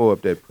Jeez. pour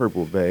up that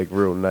purple bag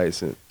real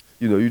nice and.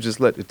 You just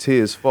let the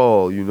tears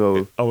fall,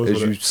 I was as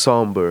with you it.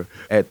 somber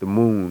at the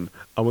moon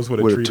I was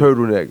gonna with a treat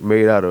turtleneck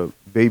made out of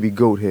baby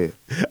goat hair.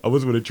 I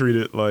was gonna treat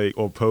it like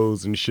or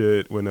pose and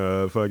shit when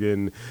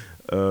fucking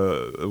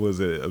was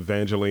it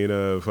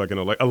Evangelina fucking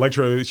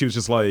Electra? She was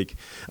just like,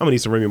 "I'm gonna need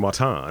some Remy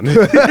Martin."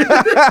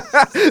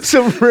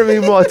 Some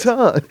Remy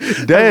Martin.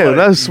 Damn, like,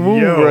 that's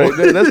smooth yo. right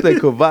there. That's that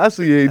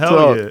Cavassier Hell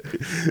talk.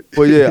 yeah.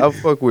 But yeah, I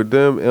fuck with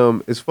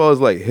them. As far as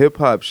like hip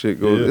hop shit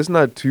goes, Yeah. it's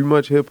not too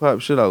much hip hop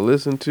shit I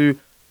listen to.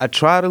 I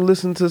try to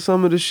listen to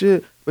some of the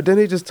shit, but then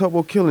they just talk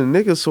about killing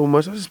niggas so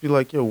much. I just be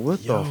like, yo,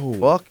 what Yo. the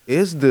fuck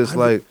is this? I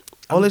Like,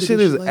 I all that looked at shit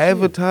this is shit last year.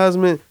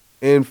 advertisement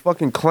and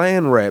fucking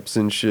clan raps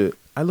and shit.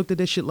 I looked at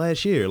that shit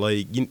last year.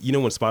 Like, you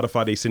know when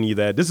Spotify, they send you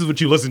that, this is what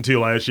you listened to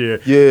last year.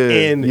 Yeah,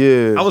 And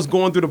yeah. I was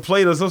going through the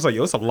playlist. I was like,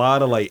 yo, it's a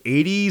lot of like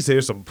 80s.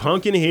 There's some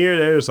punk in here.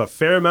 There's a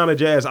fair amount of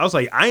jazz. I was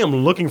like, I am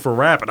looking for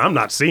rap and I'm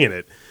not seeing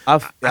it. I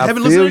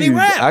haven't listened to any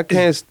rap.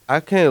 I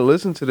can't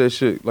listen to that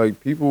shit. Like,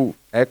 people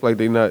act like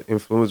they not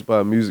influenced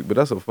by music, but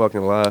that's a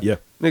fucking lie. Yeah.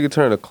 Nigga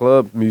turn the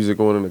club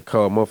music on in the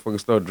car, motherfuckers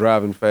start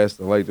driving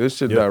faster. Like, this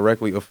shit Yeah.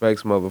 directly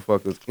affects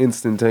motherfuckers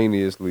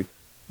instantaneously.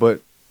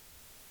 But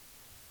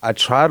I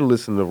try to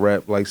listen to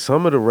rap. Like,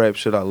 some of the rap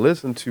shit I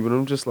listen to, but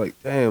I'm just like,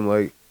 damn,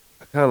 like,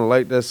 I kind of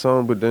like that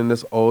song, but then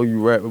that's all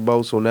you rap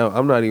about. So now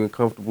I'm not even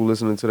comfortable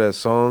listening to that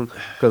song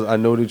because I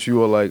know that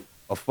you are like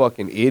a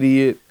fucking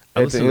idiot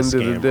I at the listen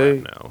to end of the scam day.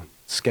 rap now.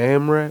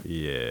 Scam rap?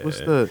 Yeah. What's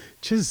that?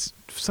 Just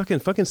fucking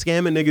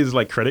scamming niggas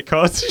like credit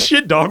cards and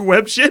shit, dog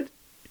web shit.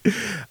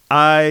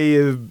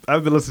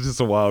 I've been listening to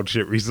some wild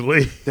shit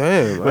recently.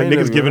 Damn. I Like ain't niggas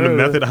never giving a heard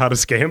that. method of how to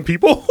scam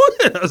people.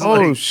 I was Oh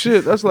like,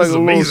 shit, that's like this a is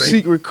little amazing.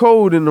 secret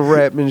code in the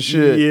rap and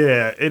shit.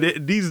 Yeah,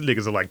 these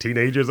niggas are like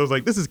teenagers. I was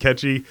like, this is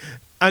catchy,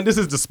 and this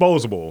is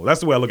disposable. That's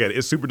the way I look at it.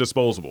 It's super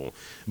disposable.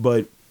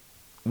 But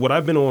what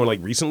I've been on like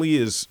recently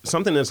is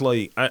something that's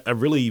like I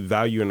really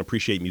value and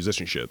appreciate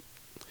musicianship.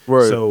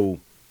 Right. So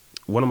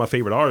one of my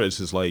favorite artists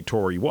is like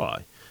Tori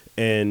Y.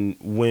 And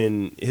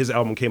when his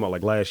album came out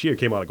like last year, it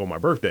came out like on my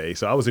birthday.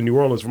 So I was in New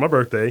Orleans for my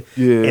birthday.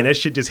 Yeah. And that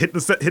shit just hit the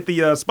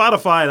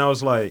Spotify, and I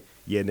was like,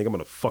 yeah, nigga, I'm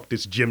gonna fuck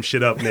this gym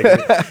shit up,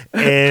 nigga.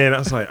 And I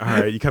was like, all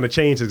right, you kind of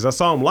changed it because I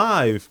saw him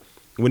live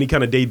when he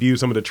kind of debuted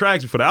some of the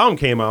tracks before the album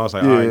came out. I was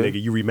like, all right, Yeah.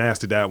 nigga, you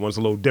remastered that one. It's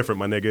a little different,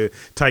 my nigga.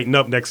 Tighten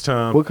up next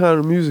time. What kind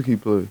of music he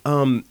play?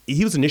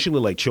 He was initially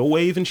like chill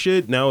wave and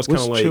shit. Now it's kind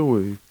What's of like chill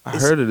wave? I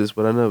it's- heard of this,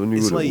 but I never knew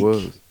it's what it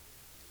like-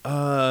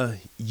 was.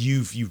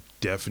 you've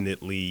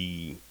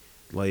definitely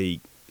like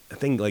I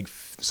think like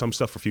some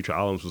stuff for future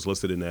albums was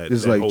listed in that.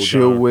 It's that like whole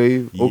chill genre.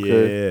 wave.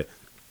 Okay. Yeah.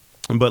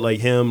 But like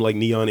him, like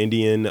Neon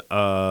Indian,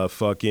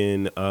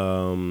 fucking,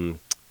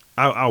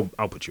 I'll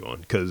put you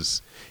on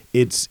because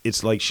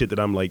it's like shit that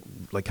I'm like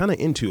kind of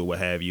into or what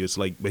have you. It's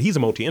like, but he's a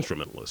multi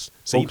instrumentalist,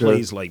 so he Okay.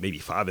 plays like maybe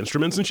 5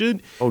 instruments and shit.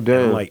 Oh, And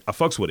damn. I'm like I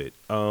fucks with it.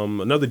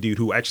 Another dude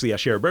who actually I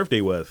share a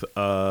birthday with,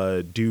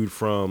 dude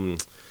from,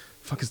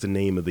 fuck is the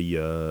name of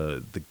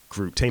the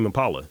group, Tame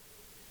Impala.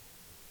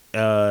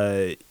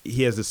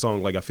 He has this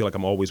song like I feel like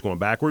I'm always going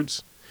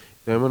backwards.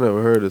 Damn, I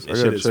never heard this. That I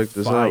shit gotta is check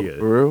this fire. out.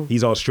 For real?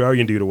 He's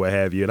Australian dude or what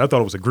have you, and I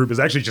thought it was a group. It's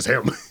actually just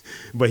him,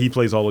 but he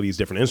plays all of these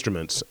different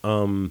instruments.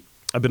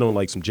 I've been on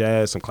like some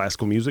jazz, some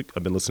classical music.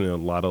 I've been listening to a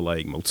lot of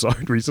like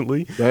Mozart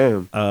recently.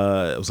 Damn.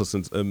 I was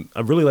listening.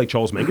 I really like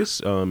Charles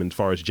Mingus. As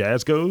far as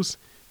jazz goes,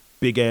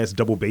 big ass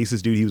double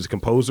bassist dude. He was a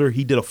composer.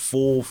 He did a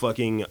full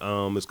fucking.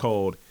 It's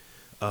called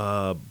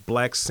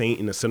Black Saint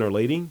and the Center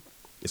Lady.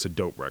 It's a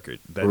dope record.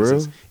 That For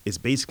is, real? it's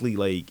basically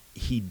like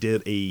he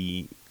did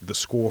the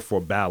score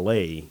for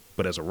ballet,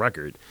 but as a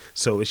record.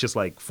 So it's just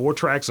like 4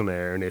 tracks on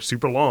there, and they're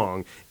super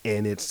long,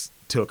 and it's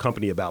to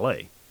accompany a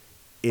ballet.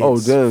 Oh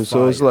It's damn!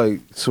 So it's fire. like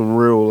some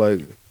real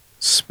like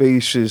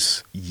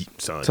spacious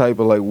Son. type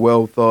of like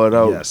well thought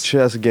out Yes.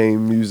 chess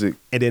game music.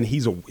 And then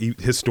his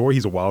story,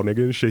 he's a wild nigga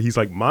and shit. He's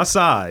like my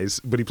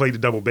size, but he played the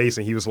double bass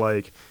and he was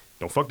like,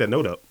 don't fuck that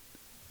note up.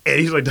 And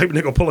he's like, type of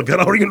nigga pull a gun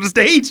out on the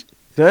stage.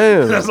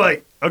 Damn. And I was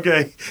like,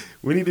 okay,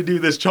 we need to do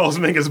this Charles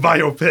Mingus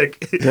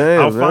biopic.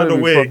 Damn, I'll find a that'd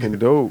be wig. fucking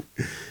dope.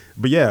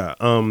 But yeah,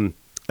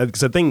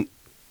 because I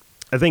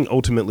think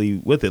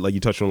ultimately with it, like you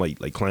touched on,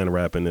 like clan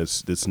rap and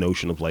this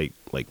notion of like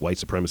white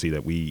supremacy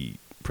that we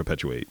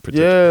perpetuate.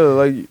 Yeah,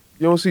 like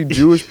you don't see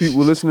Jewish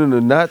people listening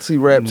to Nazi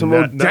rap.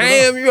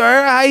 Damn, you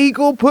heard how he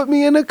gonna put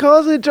me in a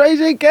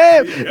concentration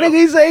camp? Yeah. Nigga,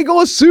 he say he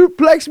gonna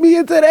suplex me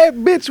into that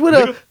bitch with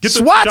a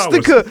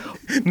swastika,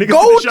 Nigga,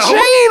 gold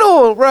chain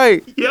on,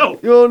 right? Yo,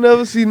 You don't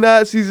never see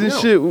Nazis and Yo.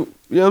 shit.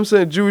 You know what I'm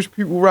saying? Jewish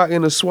people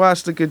rocking a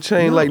swastika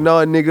chain. No. Like,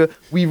 nah, nigga,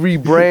 we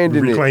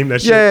rebranding Reclaim it.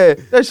 that shit.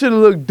 Yeah, that shit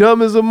look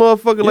dumb as a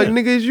motherfucker. Like, Yeah.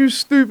 nigga, is you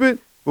stupid?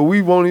 But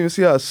we won't even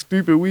see how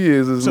stupid we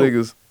is as So-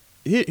 niggas.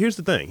 here's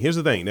the thing. Here's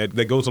the thing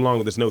that goes along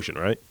with this notion,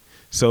 right?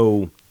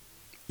 So,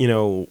 you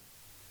know,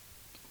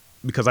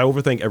 because I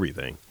overthink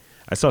everything,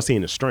 I start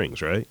seeing the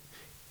strings, right?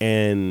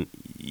 And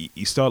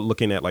you start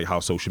looking at like how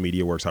social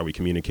media works, how we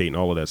communicate, and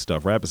all of that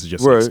stuff. Rap is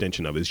just an Right.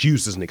 extension of it. It's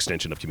used as an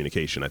extension of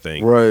communication, I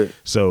think. Right.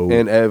 So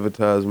And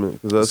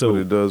advertisement, because that's So-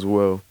 what it does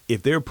well.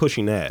 if they're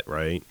pushing that,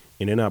 right,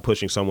 and they're not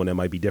pushing someone that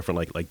might be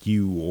different, like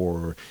you,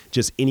 or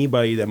just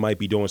anybody that might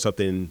be doing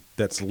something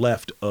that's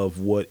left of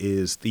what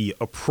is the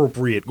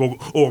appropriate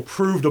or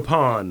approved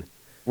upon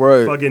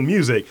Right. fucking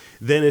music,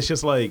 then it's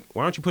just like,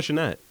 why aren't you pushing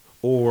that?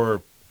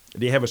 Or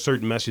they have a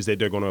certain message that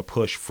they're going to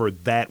push for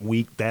that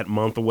week, that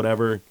month, or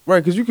whatever. Right,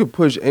 because you can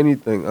push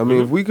anything. I mean,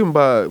 Mhm. if we can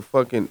buy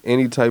fucking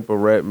any type of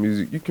rap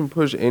music, you can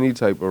push any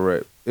type of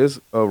rap. It's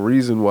a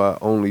reason why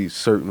only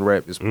certain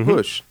rap is Mhm.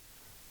 pushed.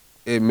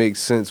 It makes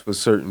sense for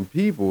certain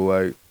people,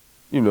 like,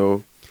 you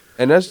know,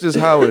 and that's just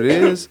how it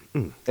is.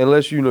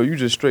 Unless, you know, you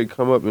just straight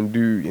come up and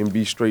do and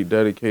be straight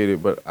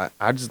dedicated. But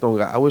I just don't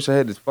got, I wish I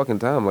had this fucking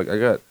time. Like, I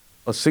got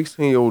a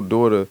 16-year-old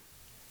daughter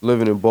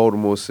living in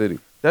Baltimore City.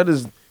 That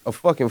is a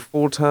fucking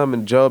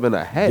full-time job and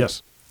a half.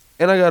 Yes.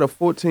 And I got a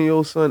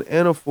 14-year-old son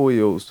and a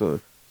 4-year-old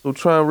son. So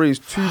try and raise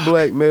 2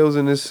 black males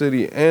in this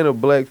city and a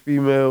black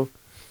female.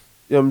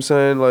 You know what I'm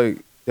saying? Like,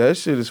 that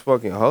shit is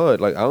fucking hard.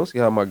 Like, I don't see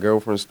how my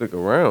girlfriend stick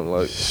around.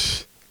 Like,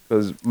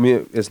 because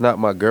it's not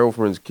my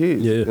girlfriend's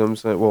kids. Yeah. You know what I'm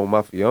saying? Well,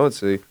 my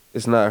fiance,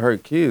 it's not her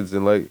kids.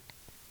 And, like,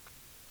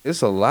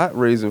 it's a lot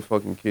raising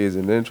fucking kids.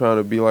 And then trying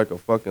to be, like, a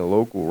fucking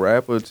local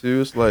rapper,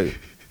 too. It's like, you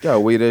gotta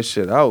weigh that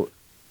shit out.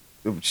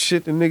 The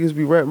shit the niggas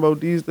be rapping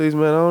about these days,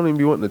 man, I don't even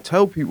be wanting to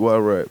tell people I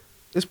rap.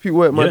 There's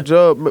people at my Yeah.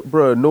 job,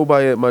 bruh,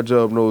 nobody at my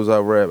job knows I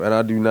rap, and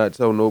I do not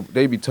tell no.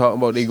 They be talking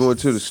about they going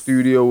to the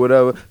studio,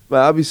 whatever.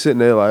 Man, I be sitting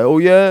there like, oh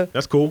yeah,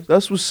 That's cool.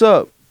 that's what's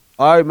up.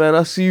 All right, man,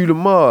 I see you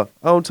tomorrow.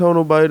 I don't tell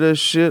nobody that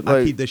shit. I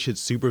Like, keep that shit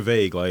super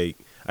vague. Like,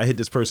 I hit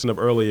this person up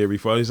earlier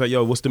before. He's like,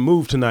 yo, what's the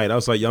move tonight? I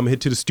was like, yo, I'm going to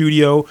hit to the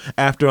studio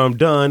after I'm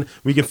done.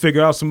 We can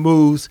figure out some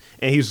moves.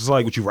 And he was just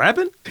like, what, you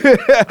rapping?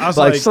 I was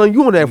like, son,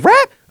 you on that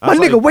rap? I My was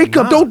nigga, like, wake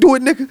up! nah. Don't do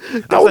it,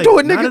 nigga. Don't like, do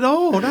it, nigga. Not at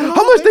all. Not at all.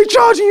 How much they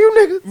charging you,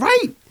 nigga?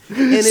 Right.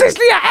 And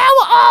 60 an hour?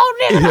 Oh,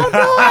 nigga, don't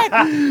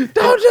do it.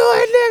 Don't do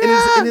it,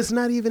 nigga. and it's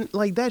not even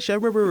like that shit. I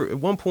remember at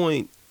one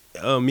point,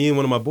 me and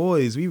one of my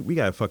boys, we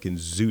got fucking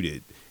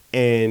zooted.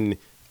 And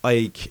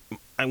like,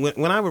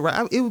 when I would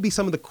rap, it would be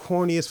some of the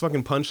corniest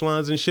fucking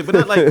punchlines and shit, but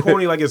not like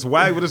corny like it's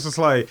whack, but it's just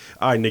like,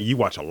 all right, nigga, you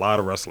watch a lot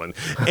of wrestling.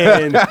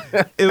 And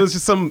it was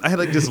just I had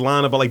like this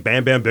line about like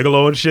Bam Bam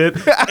Bigelow and shit,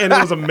 and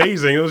it was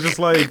amazing. It was just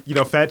like, you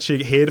know, fat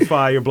chick, head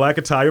fire, black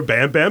attire,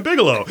 Bam Bam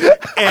Bigelow.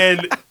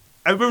 And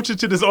I remember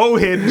to this old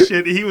head and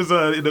shit, he was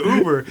in the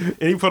Uber,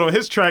 and he put on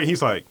his track, and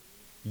he's like,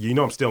 you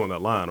know I'm still in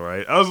that line,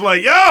 right? I was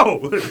like,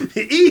 yo,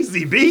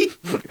 easy, B.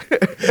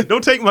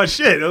 Don't take my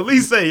shit. At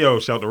least say, yo,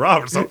 shout to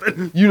Rob or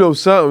something. You know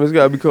something. It's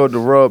got to be called the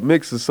Rob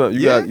Mix or something.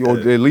 You got,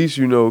 at least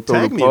you know, throw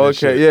Tag the me in this podcast.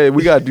 shit. Yeah,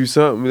 we got to do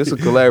something. It's a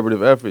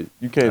collaborative effort.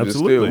 You can't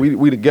Absolutely. just steal.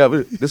 We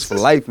together. This for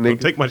life, Don't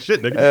nigga. take my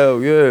shit, nigga.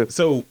 Hell yeah.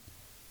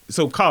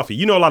 So coffee.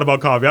 You know a lot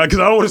about coffee, because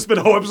I don't want to spend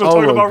a whole episode Oh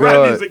talking my about rap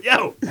God. music.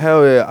 Yo.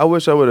 Hell yeah. I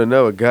wish I would have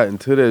never gotten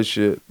to that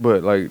shit.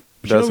 But, like,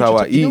 that's how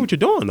I You know eat. what you're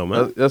doing, though,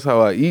 man. That's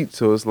how I eat.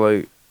 So it's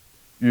like,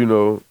 you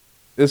know,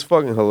 it's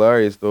fucking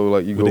hilarious, though.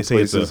 Like, you Would go they say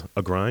places. it's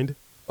a grind?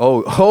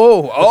 Oh.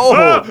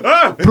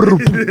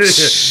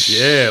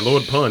 Yeah,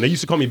 Lord Pun. They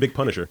used to call me Big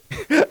Punisher.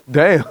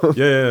 Damn.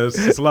 Yeah,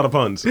 it's a lot of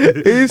puns.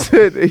 He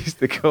said they used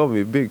to call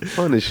me Big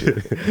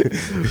Punisher.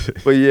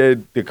 But yeah,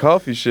 the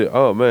coffee shit,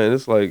 oh man,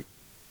 it's like,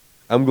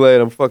 I'm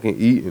glad I'm fucking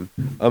eating.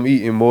 I'm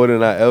eating more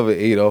than I ever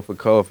ate off of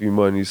coffee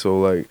money. So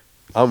like,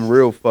 I'm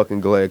real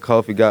fucking glad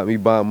coffee got me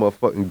buying my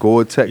fucking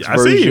Gore-Tex I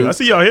version. see you. I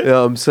see y'all here. You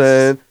know what I'm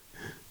saying?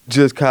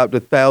 Just copped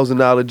a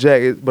 $1,000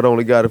 jacket, but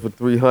only got it for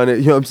 $300.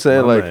 You know what I'm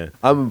saying? My Like, man.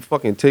 I'm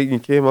fucking taking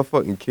care of my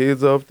fucking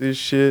kids off this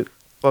shit.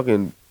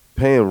 Fucking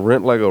paying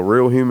rent like a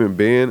real human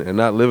being and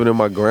not living in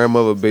my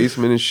grandmother's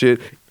basement and shit.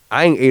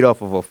 I ain't ate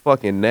off of a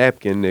fucking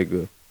napkin,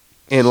 nigga.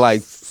 in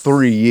like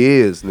 3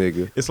 years,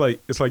 nigga. It's like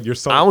you're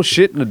I don't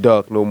shit in the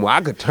dark no more. I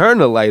could turn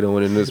the light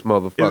on in this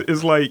motherfucker.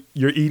 It's like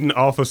you're eating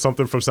off of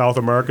something from South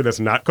America that's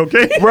not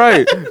cocaine.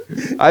 Right.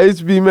 I used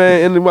to be,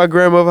 man, in my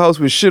grandmother's house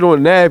with shit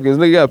on napkins.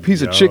 Nigga got a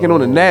piece of chicken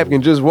on a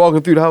napkin just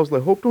walking through the house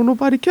like, hope don't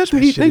nobody catch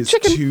me eating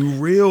chicken. Too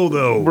real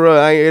though. Bro,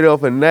 I ain't ate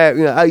off a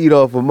napkin. I eat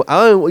off of,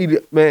 I don't eat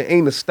it, man,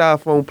 ain't a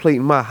styrofoam plate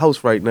in my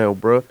house right now,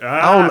 bro.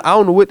 I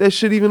don't know what that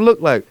shit even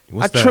looked like.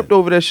 What's I tripped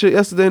over that shit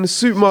yesterday in the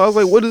supermarket. I was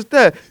like, what is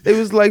that? It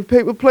was like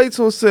paper plates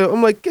on sale.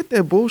 I'm like, get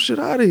that bullshit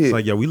out of here. It's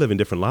like, yo, we live in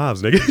different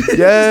lives, nigga.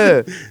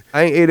 Yeah.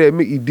 I ain't ate at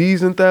Mickey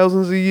D's in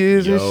thousands of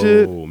years and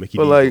shit. Mickey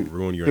but D's like,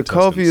 ruin your the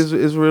coffee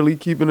is really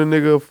keeping a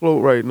nigga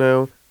afloat right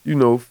now, you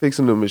know,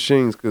 fixing the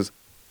machines, because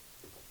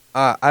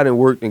I done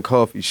worked in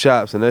coffee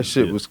shops, and that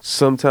shit was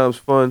sometimes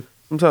fun,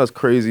 sometimes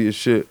crazy as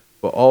shit,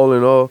 but all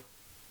in all,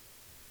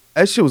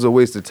 that shit was a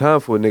waste of time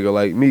for a nigga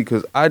like me,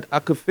 because I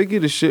could figure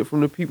the shit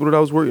from the people that I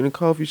was working in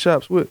coffee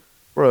shops with.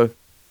 Bruh,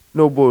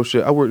 no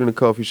bullshit. I worked in a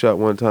coffee shop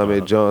one time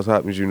at Johns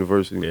Hopkins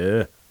University.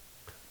 Yeah.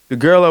 The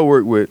girl I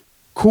worked with,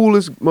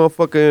 coolest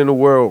motherfucker in the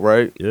world,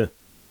 right? Yeah.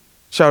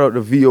 Shout out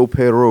to V.O.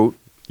 Perot.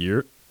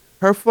 Yeah.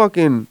 Her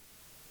fucking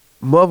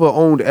mother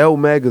owned Elle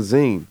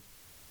magazine.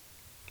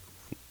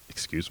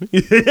 Excuse me?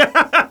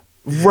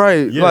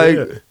 Right.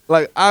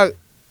 Like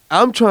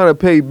I'm trying to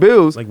pay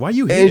bills. Like, why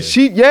you here? And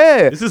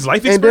This is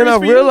life experience. And then I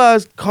for you?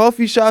 realized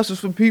coffee shops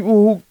is for people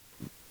who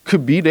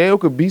could be there or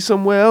could be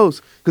somewhere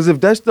else. Because if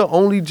that's the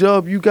only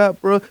job you got,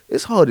 bro,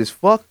 it's hard as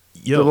fuck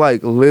to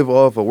like live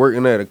off of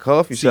working at a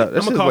coffee shop.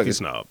 That's I'm a coffee like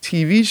snob.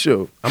 TV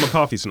show. I'm a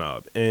coffee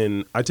snob,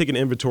 and I take an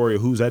inventory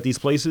of who's at these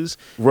places.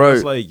 Right.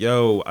 It's like,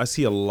 yo, I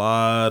see a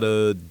lot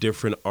of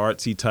different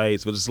artsy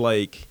types, but it's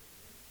like,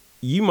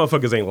 you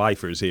motherfuckers ain't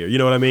lifers here. You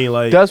know what I mean?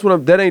 Like, that's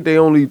what that ain't their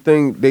only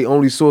thing, they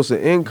only source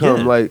of income.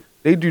 Yeah. Like,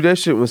 they do that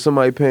shit when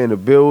somebody paying the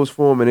bills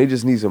for them and they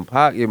just need some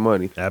pocket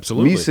money.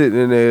 Absolutely. Me sitting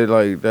in there,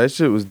 like, that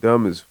shit was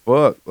dumb as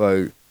fuck.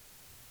 Like,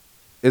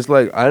 it's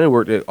like, I didn't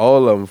work at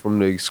all of them, from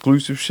the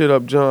exclusive shit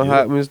up John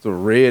Hopkins to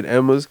Red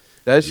Emma's.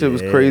 That shit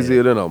was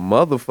crazier than a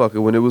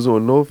motherfucker when it was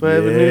on North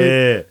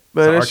Avenue.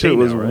 Man, that shit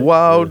was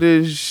wild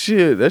as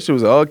shit. That shit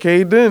was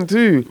arcade then,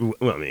 too.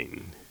 Well, I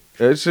mean,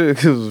 that shit,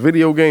 because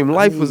video game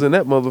life was in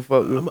that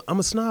motherfucker. I'm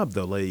a snob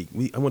though. Like,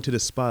 I went to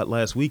this spot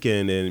last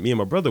weekend, and me and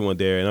my brother went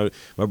there, and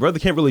my brother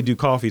can't really do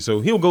coffee, so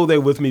he'll go there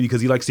with me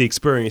because he likes the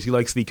experience, he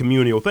likes the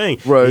communal thing.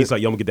 Right. And he's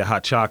like, yo, I'm gonna get that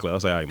hot chocolate. I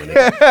was like, all right, my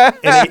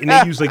nigga. and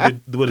they use like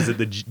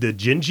the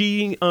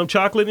gingy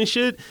chocolate and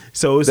shit.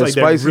 So it's like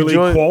that really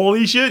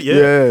quality shit.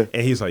 Yeah.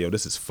 And he's like, yo,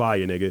 this is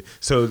fire, nigga.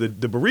 So the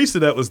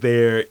barista that was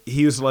there,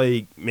 he was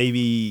like,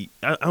 maybe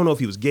I don't know if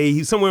he was gay.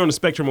 He's somewhere on the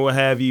spectrum or what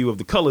have you of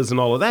the colors and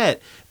all of that.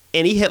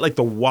 And he had like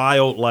the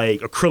wild, like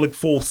acrylic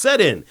full set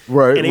in.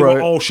 Right. And they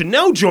were all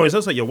Chanel joints. I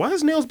was like, yo, why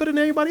his nails better than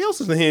everybody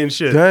else's in here and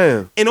shit?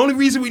 Damn. And the only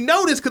reason we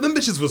know this because them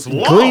bitches was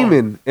long.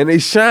 Gleaming. And they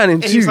shining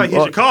too. And he's like,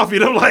 here's your coffee.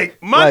 And I'm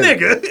like, my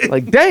nigga.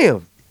 Like,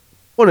 damn.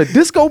 On a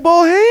disco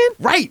ball hand?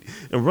 Right.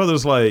 And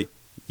brother's like,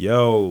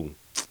 yo.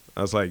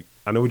 I was like,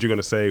 I know what you're going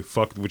to say.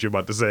 Fuck what you're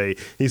about to say.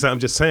 He's like, I'm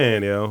just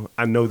saying, yo.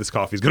 I know this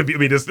coffee's going to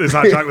be, this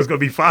hot chocolate's going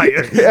to be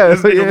fire.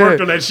 This nigga worked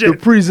on that shit. The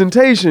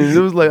presentation. It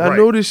was like, I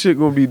know this shit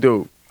going to be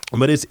dope.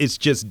 But it's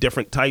just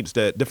different types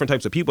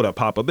of people that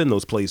pop up in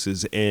those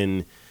places,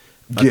 and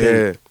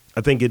I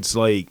think it's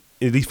like,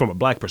 at least from a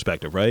black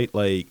perspective, right?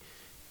 Like,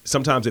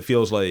 sometimes it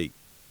feels like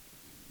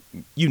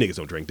you niggas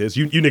don't drink this,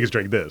 you niggas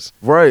drink this,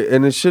 right?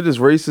 And the shit is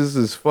racist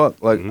as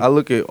fuck. Like, I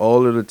look at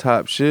all of the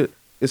top shit,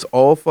 it's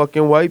all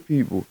fucking white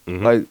people.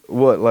 Like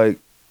what? Like,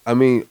 I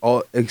mean,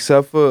 all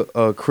except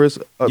for Chris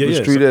up the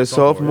street at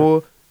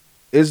Sophomore,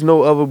 it's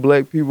no other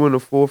black people in the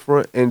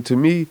forefront. And to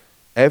me,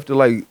 after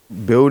like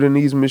building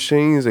these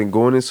machines and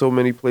going in so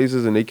many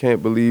places, and they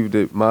can't believe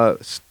that my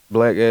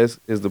black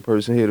ass is the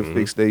person here to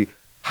fix they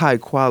high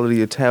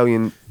quality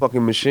Italian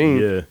fucking machine.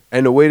 Yeah.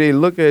 And the way they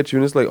look at you,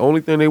 and it's like,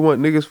 only thing they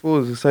want niggas for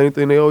is the same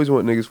thing they always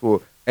want niggas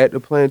for, at the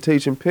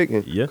plantation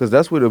picking. Yeah. Because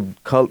that's where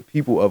the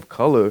people of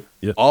color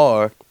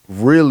are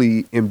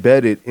really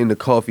embedded in the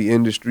coffee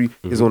industry,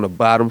 is on the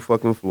bottom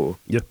fucking floor.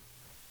 Yeah.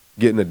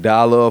 Getting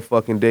 $1 a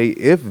fucking day,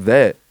 if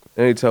that.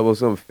 And they talk about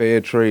some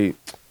fair trade.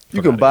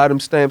 You can buy them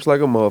stamps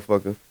like a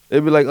motherfucker. They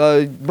be like,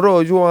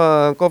 bro, you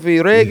want coffee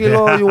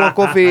regular? You want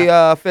coffee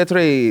fair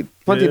trade?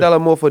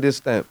 $20 more for this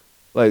stamp.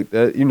 Like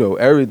that, you know,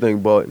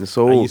 everything bought and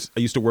sold. I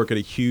used to work at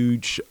a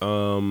huge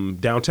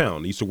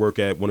downtown. I used to work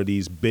at one of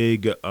these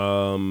big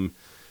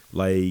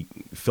like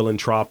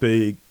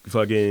philanthropic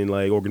fucking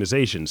like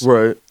organizations.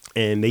 Right.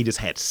 And they just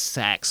had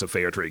sacks of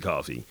fair trade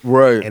coffee.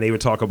 Right. And they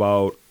would talk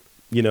about,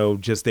 you know,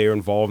 just their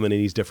involvement in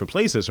these different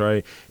places,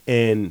 right?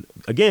 And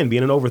again,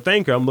 being an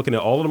overthinker, I'm looking at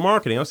all of the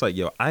marketing. I was like,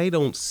 yo, I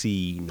don't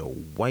see no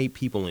white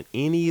people in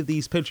any of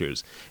these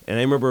pictures. And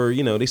I remember,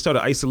 you know, they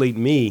started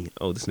isolating me.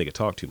 Oh, this nigga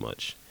talk too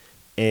much.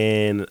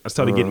 And I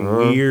started getting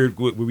weird,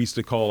 what we used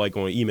to call, like,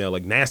 on email,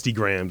 like, nasty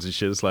grams and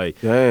shit. It's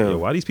like, yo,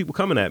 why are these people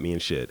coming at me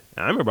and shit?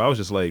 And I remember I was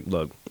just like,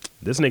 look,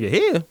 this nigga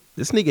here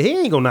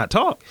ain't gonna not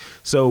talk.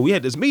 So we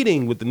had this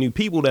meeting with the new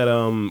people that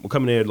were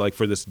coming there, like,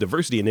 for this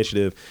diversity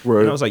initiative.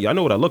 Right. And I was like, yo, I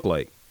know what I look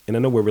like. and I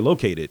know where we're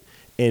located.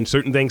 And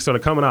certain things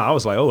started coming out. I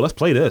was like, oh, let's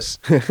play this.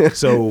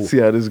 So See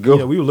how this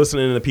go. We were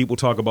listening to people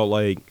talk about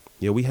like,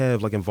 we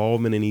have like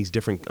involvement in these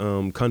different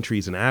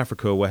countries in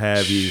Africa, what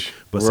have you.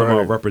 But some of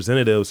our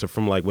representatives are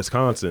from like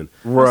Wisconsin.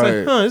 Right. I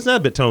was like, it's not a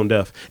bit tone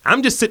deaf.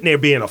 I'm just sitting there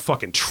being a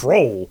fucking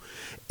troll.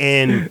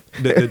 And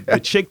the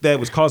chick that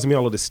was causing me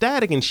all of the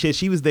static and shit,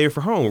 she was there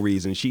for her own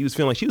reason. She was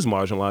feeling like she was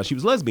marginalized. She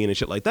was lesbian and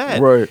shit like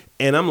that. Right.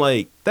 And I'm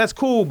like, that's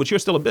cool, but you're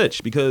still a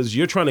bitch because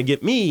you're trying to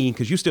get me,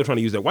 because you're still trying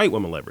to use that white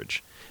woman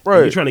leverage. Right.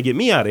 And you're trying to get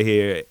me out of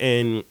here.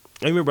 And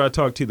I remember I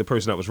talked to the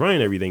person that was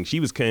running everything. She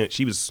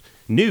was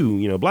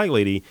new, black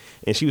lady,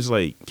 and she was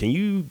like, "Can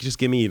you just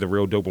give me the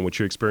real dope on what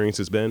your experience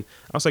has been?"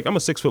 I was like, "I'm a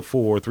 6'4",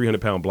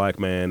 300-pound black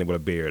man with a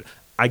beard.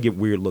 I get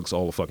weird looks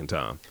all the fucking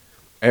time.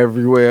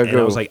 Everywhere I go." And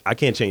I was like, I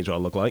can't change what I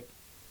look like.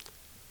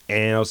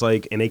 And I was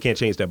like, and they can't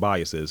change their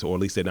biases, or at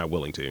least they're not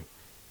willing to.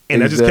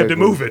 And I just kept it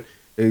moving.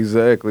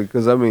 Exactly.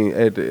 Because, I mean,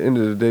 at the end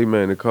of the day,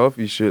 man, the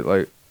coffee shit,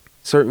 like,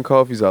 certain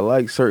coffees I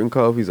like, certain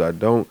coffees I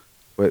don't.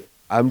 But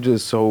I'm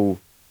just so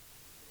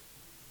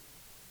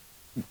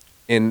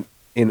in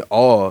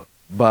awe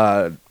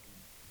by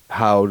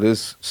how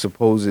this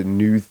supposed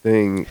new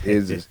thing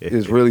is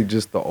really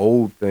just the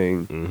old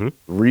thing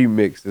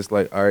remixed. It's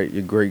like, all right,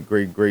 your great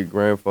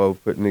grandfather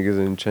put niggas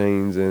in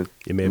chains, and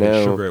it may have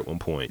been sugar at one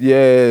point.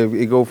 Yeah,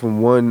 it go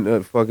from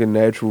one fucking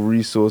natural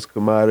resource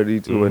commodity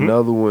to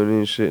another one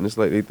and shit. And it's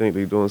like they think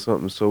they doing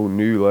something so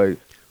new. Like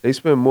they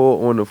spend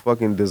more on the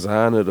fucking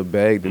design of the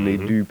bag than they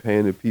do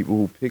paying the people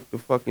who pick the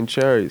fucking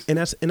cherries. And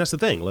that's the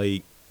thing.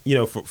 Like,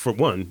 for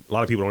one, a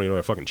lot of people don't even know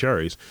they're fucking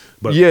cherries.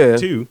 But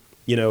two,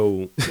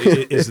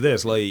 it's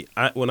this. Like,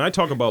 when I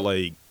talk about,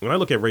 like, when I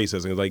look at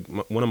racism, it's like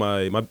one of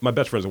my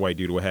best friend's a white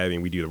dude or what have you,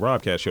 and we do the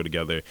Robcast show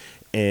together.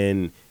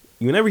 And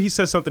whenever he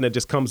says something that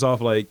just comes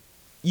off like,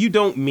 you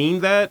don't mean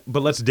that,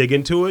 but let's dig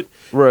into it.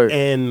 Right.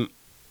 And,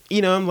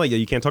 I'm like,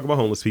 you can't talk about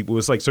homeless people.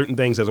 It's like certain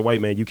things as a white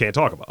man you can't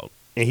talk about.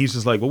 And he's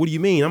just like, well, what do you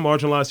mean? I'm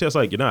marginalized. I was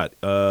like, you're not.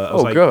 I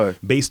was like, God.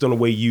 Based on the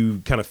way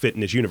you kind of fit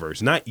in this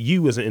universe, not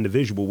you as an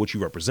individual, what you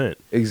represent.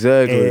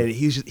 Exactly. And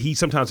he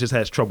sometimes just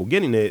has trouble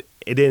getting it.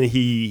 And then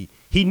he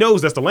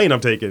knows that's the lane I'm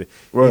taking.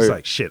 Right. He's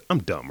like, shit, I'm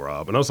dumb,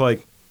 Rob. And I was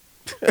like,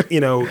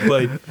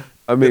 but.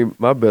 I mean,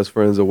 my best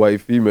friend's a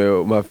white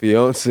female, my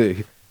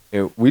fiance,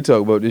 and we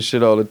talk about this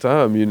shit all the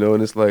time,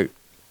 and it's like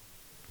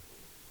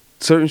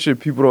certain shit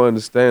people don't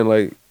understand.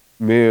 Like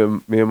me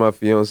and my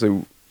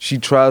fiance, she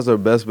tries her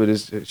best, but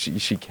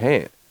she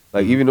can't.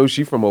 Like even though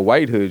she from a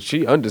white hood,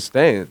 she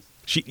understands.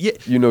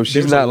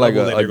 She's not like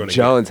a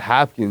Johns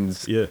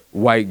Hopkins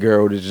white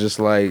girl that's just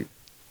like,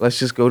 let's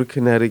just go to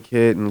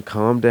Connecticut and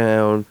calm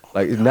down.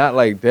 Like it's not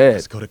like that.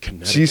 Let's go to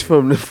Connecticut. She's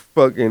from the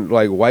fucking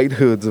like white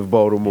hoods of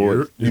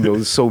Baltimore.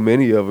 There's so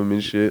many of them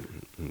and shit.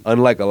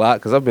 Unlike a lot,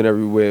 because I've been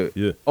everywhere.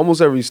 Yeah.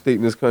 Almost every state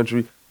in this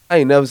country. I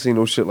ain't never seen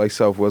no shit like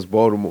Southwest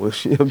Baltimore.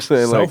 You know what I'm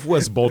saying?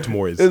 Southwest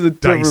Baltimore is it's a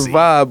dicey. Different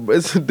vibe.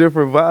 It's a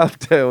different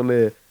vibe down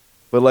there.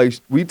 But like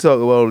we talk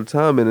about all the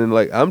time, and then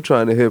like I'm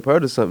trying to hip her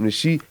to something.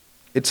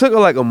 It took her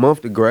like a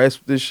month to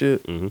grasp this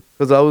shit.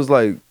 Because I was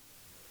like,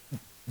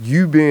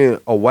 you being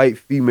a white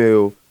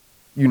female,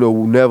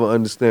 will never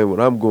understand what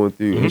I'm going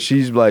through. And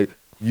she's like,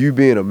 you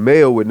being a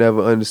male would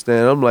never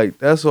understand. I'm like,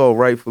 that's all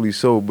rightfully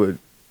so, but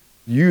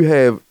you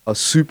have a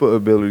super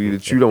ability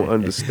that you don't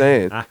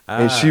understand.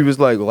 And she was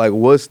like,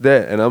 what's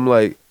that? And I'm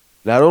like,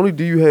 not only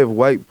do you have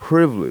white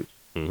privilege,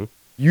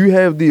 you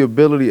have the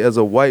ability as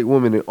a white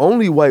woman, and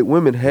only white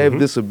women have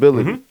this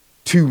ability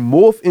to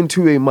morph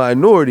into a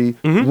minority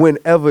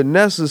whenever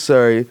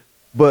necessary.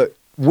 But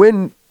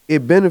when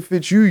it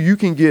benefits you, you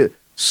can get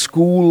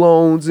school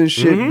loans and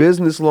shit,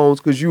 business loans,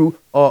 because you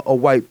are a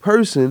white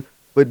person.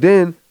 But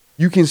then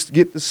you can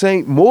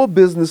get more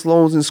business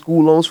loans and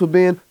school loans for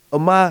being a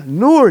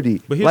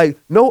minority. Like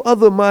no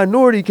other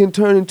minority can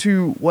turn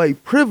into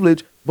white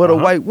privilege but a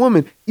white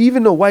woman.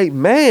 Even a white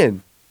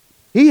man,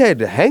 he had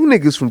to hang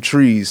niggas from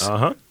trees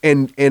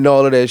and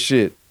all of that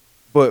shit.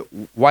 But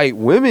white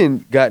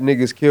women got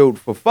niggas killed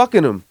for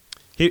fucking them.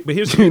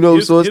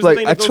 So it's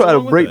like I try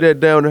to break that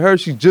down to her.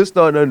 She just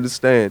don't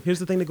understand. Here's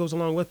the thing that goes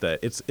along with that.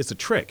 It's a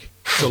trick.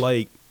 So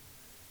like,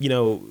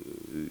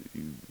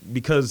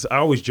 because I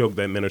always joke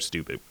that men are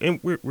stupid and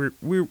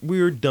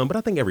we're dumb, but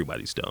I think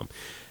everybody's dumb.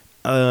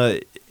 I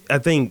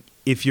think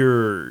if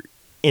you're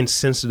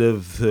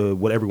insensitive to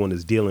what everyone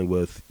is dealing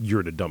with,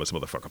 you're the dumbest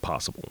motherfucker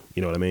possible.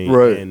 You know what I mean?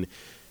 Right. And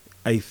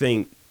I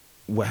think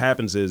what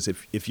happens is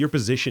if your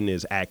position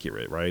is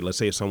accurate, right? Let's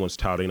say if someone's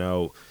touting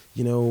out,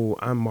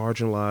 I'm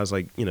marginalized,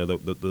 like,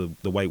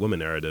 the white woman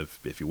narrative,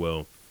 if you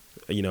will.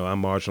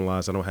 I'm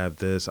marginalized. I don't have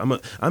this.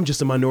 I'm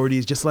just a minority.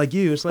 It's just like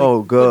you. It's like,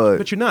 oh God,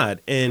 but you're not.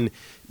 And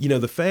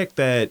the fact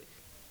that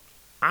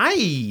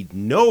I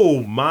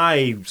know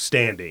my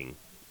standing.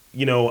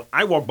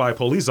 I walk by a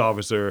police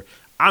officer,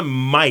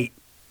 I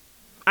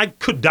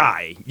could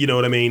die. You know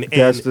what I mean? And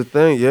that's the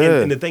thing,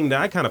 yeah. And the thing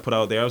that I kind of put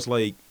out there, I was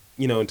like,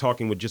 in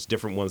talking with just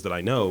different ones that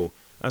I know,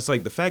 I was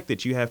like, the fact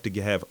that you have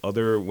to have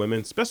other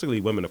women,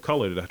 especially women of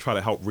color, to try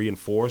to help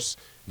reinforce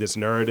this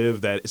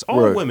narrative that it's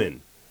all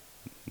women.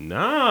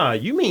 Nah,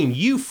 you mean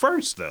you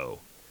first, though.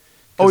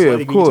 Oh yeah,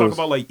 like, of when you talk course.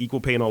 about like equal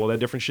pay and all of that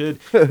different shit,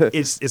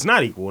 it's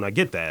not equal, and I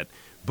get that,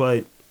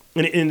 but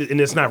and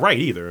it's not right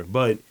either.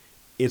 But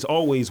it's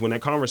always when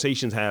that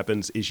conversation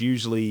happens, it's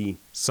usually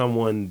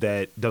someone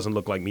that doesn't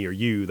look like me or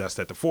you that's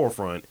at the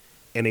forefront,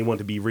 and they want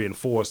to be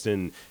reinforced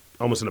in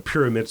almost in a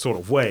pyramid sort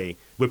of way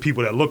with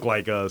people that look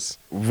like us,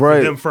 for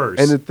Right. them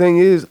first. And the thing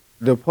is,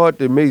 the part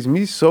that makes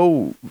me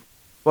so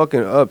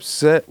fucking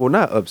upset, well,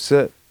 not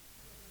upset,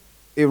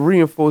 it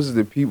reinforces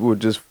that people are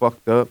just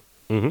fucked up.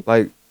 Mhm.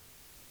 Like,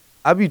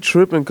 I be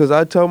tripping because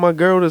I tell my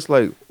girl this,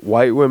 like,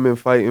 white women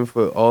fighting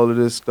for all of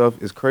this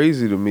stuff is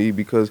crazy to me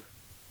because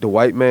the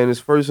white man is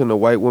first and the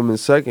white woman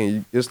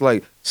second. It's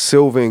like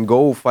silver and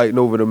gold fighting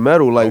over the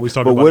metal. Like, Always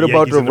but talking about what the about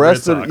Yankees the and the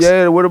rest Red of Sox.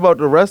 yeah? What about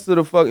the rest of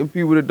the fucking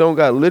people that don't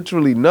got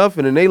literally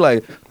nothing? And they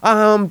like,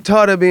 I'm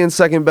tired of being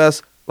second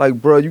best. Like,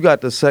 bro, you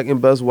got the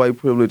second best white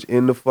privilege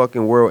in the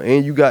fucking world,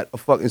 and you got a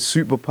fucking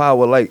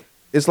superpower. Like,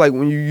 it's like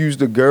when you use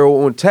the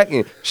girl on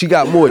Tekken, she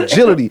got more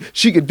agility,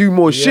 she could do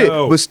more shit,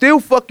 Yo. but still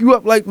fuck you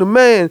up like the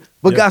man,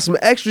 but Yeah. got some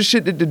extra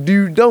shit that the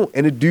dude don't,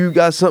 and the dude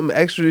got something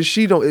extra that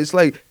she don't. It's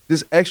like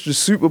this extra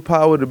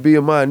superpower to be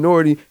a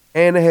minority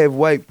and to have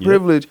white Yep.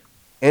 privilege.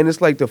 And it's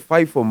like to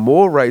fight for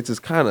more rights is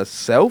kind of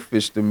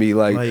selfish to me.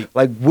 Like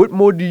what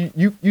more do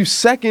you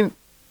second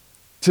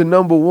to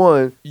number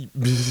one,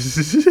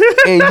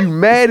 and you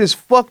mad as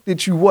fuck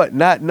that you what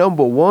not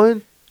number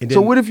one? And So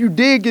then- what if you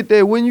did get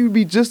there? Wouldn't you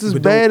be just as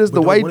But bad don't- as but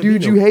the don't white wanna be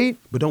dude you hate?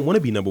 But don't want to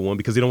be number one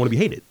because they don't want to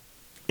be hated.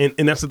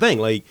 And that's the thing.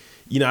 Like,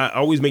 you know, I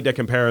always make that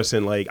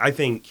comparison. Like, I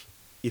think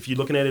if you're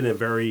looking at it in a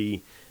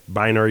very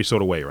binary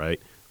sort of way,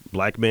 right?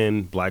 Black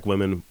men, black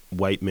women,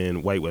 white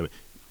women.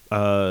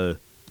 To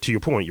your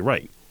point, you're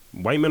right.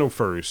 White men are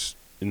first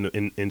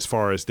in as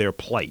far as their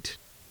plight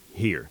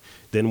here.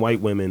 Then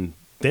white women,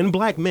 then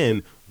black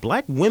men.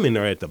 Black women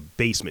are at the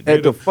basement.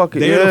 At the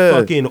fucking- they're yeah.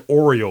 the fucking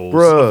Orioles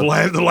Bruh.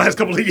 of the last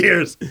couple of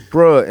years.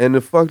 Bruh, and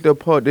the fucked up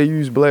part, they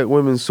use black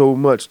women so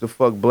much to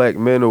fuck black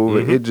men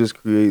over, Mhm. it just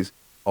creates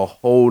a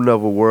whole nother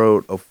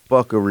world of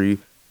fuckery.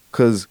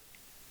 Cause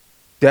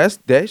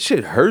that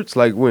shit hurts.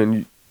 Like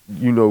when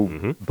you know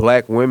Mhm.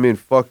 black women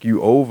fuck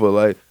you over.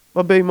 Like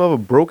my baby mother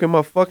broke in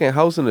my fucking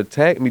house and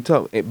attacked me,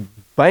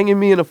 banging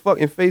me in the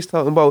fucking face,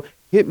 talking about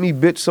hit me,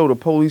 bitch, so the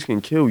police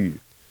can kill you.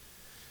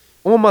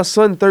 On my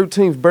son's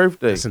 13th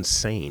birthday. That's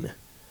insane.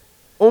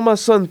 On my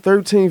son's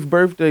 13th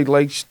birthday,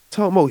 like,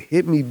 talking about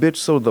hit me, bitch,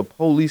 so the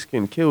police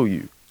can kill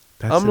you.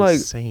 That's I'm like,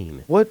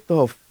 insane. what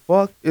the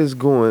fuck is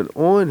going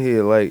on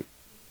here? Like,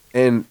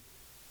 and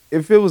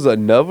if it was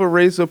another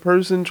race of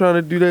person trying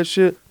to do that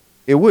shit,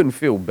 it wouldn't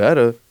feel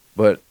better,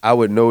 but I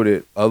would know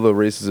that other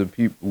races of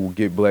people will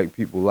get black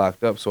people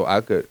locked up, so I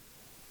could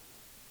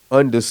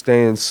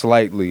understand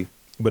slightly.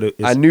 But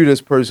I knew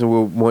this person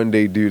will one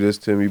day do this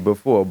to me, but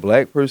for a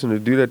black person to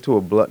do that to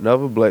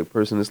another black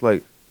person, it's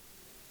like,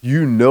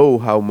 you know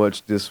how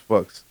much this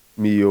fucks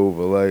me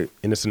over. Like,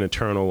 and it's an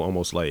eternal,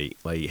 almost like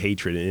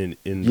hatred in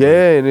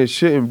yeah, and it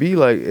shouldn't be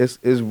like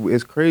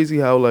it's crazy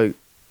how like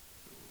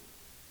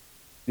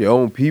your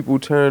own people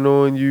turn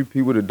on you,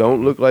 people that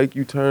don't look like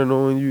you turn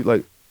on you.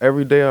 Like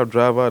every day I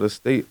drive out of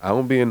state, I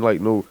don't be in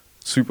like no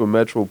super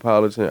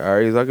metropolitan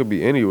areas. I could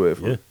be anywhere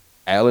from Yeah.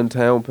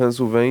 Allentown,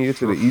 Pennsylvania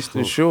to the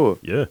Eastern Shore.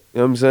 Yeah. You know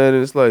what I'm saying?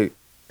 And it's like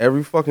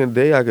every fucking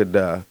day I could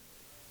die.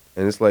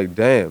 And it's like,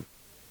 damn,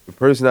 the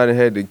person I done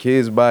had the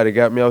kids by that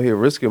got me out here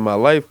risking my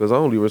life, because I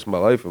only risk my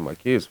life for my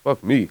kids.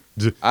 Fuck me.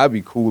 I'd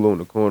be cool on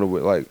the corner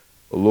with like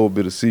a little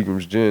bit of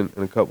Seagram's gin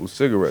and a couple of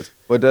cigarettes.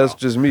 But that's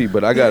just me.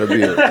 But I gotta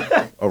be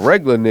a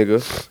regular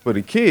nigga for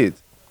the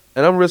kids.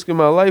 And I'm risking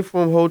my life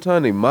for them the whole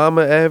time. They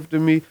mama after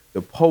me,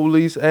 the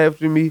police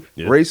after me,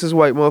 Yeah. racist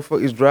white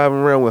motherfuckers driving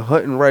around with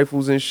hunting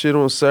rifles and shit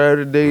on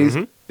Saturdays.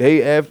 Mhm.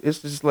 They after, it's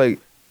just like,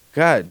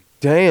 god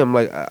damn,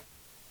 like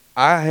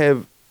I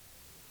have,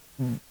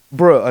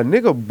 bruh, a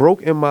nigga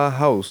broke in my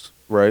house,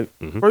 right?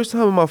 Mhm. First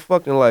time in my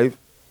fucking life,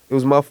 it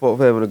was my fault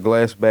for having a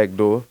glass back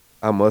door,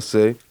 I must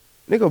say.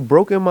 Nigga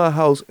broke in my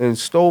house and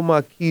stole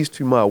my keys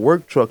to my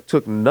work truck,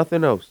 took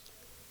nothing else.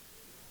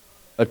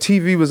 A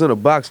TV was in a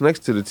box next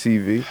to the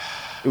TV.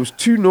 It was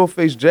 2 North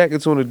Face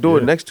jackets on the door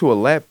Yeah. next to a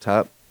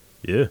laptop.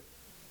 Yeah.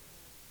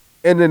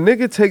 And the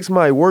nigga takes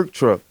my work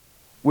truck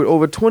with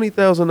over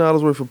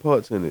 $20,000 worth of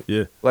parts in it.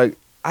 Yeah. Like,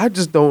 I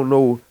just don't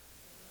know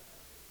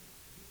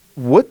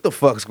what the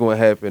fuck's gonna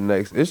happen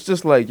next. It's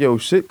just like, yo,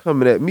 shit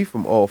coming at me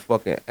from all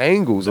fucking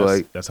angles.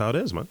 That's how it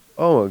is, man.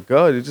 Oh my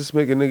god, it just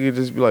make a nigga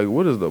just be like,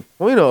 what is the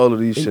point of all of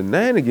these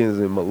shenanigans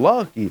and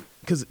malarkey?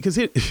 Because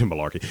here,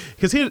 malarkey.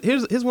 Because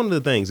here's one of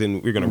the things,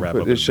 and we're gonna wrap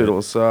Put up this in a shit bit.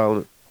 on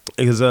silent.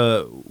 Because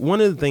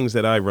one of the things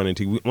that I run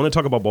into, we want to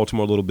talk about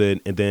Baltimore a little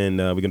bit, and then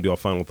we're gonna do our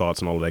final thoughts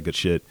and all of that good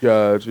shit.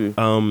 Got you.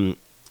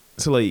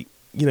 So like,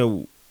 you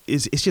know,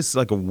 it's just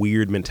like a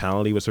weird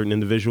mentality with certain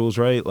individuals,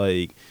 right?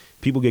 Like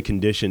people get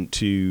conditioned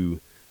to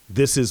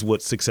this is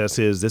what success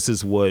is, this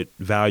is what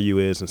value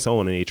is, and so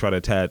on, and they try to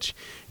attach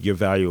your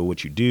value of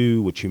what you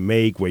do, what you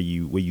make, where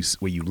you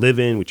live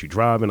in, what you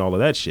drive, and all of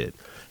that shit.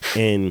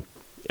 And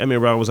I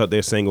mean, when I was out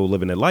there single,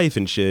 living that life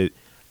and shit,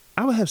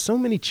 I would have so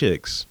many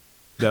chicks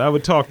that I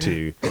would talk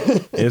to.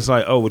 And it's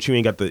like, oh, what, you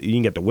ain't got the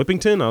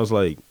Whippington? I was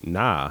like,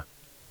 nah.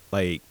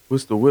 Like,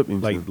 what's the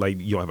Whippington? Like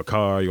you don't have a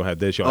car, you don't have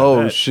this, you don't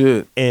have that. Oh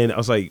shit. And I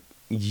was like,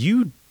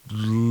 you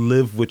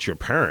live with your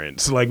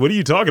parents. Like, what are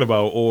you talking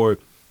about? Or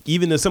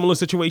even a similar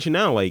situation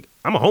now, like,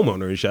 I'm a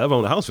homeowner and shit. I've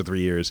owned a house for 3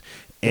 years.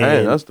 And,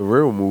 man, that's the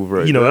real move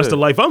right there. That's the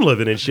life I'm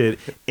living and shit.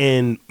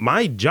 And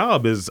my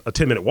job is a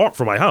 10-minute walk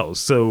from my house.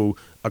 So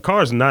a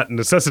car is not a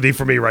necessity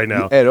for me right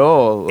now. At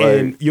all. Like,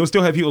 and you'll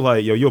still have people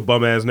like, yo, you're a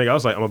bum-ass nigga. I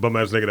was like, I'm a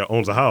bum-ass nigga that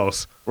owns a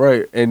house.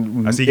 right.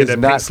 And I see you get it's that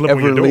pink not slip on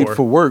ever your late door.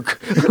 for work.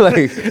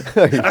 like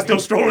I still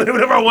stroll in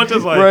whenever I want to.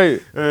 It's like,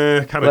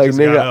 right. Kind of like, just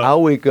nigga, got up.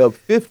 I'll wake up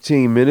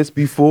 15 minutes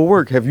before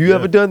work. Have you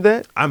ever done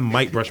that? I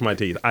might brush my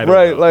teeth. I don't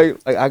Right. know.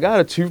 Like, I got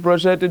a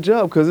toothbrush at the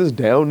job because it's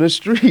down the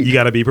street. You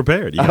got to be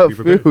prepared. You I gotta be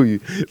prepared. feel you.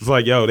 It's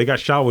like, yo, they got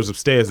showers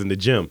upstairs in the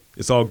gym.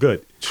 It's all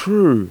good.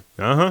 True.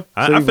 I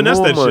Save finesse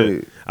that more money.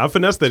 shit. I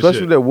finesse that Especially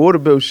shit. that water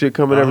bill shit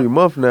coming every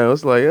month now.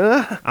 It's like,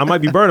 I might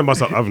be burning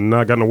myself. I've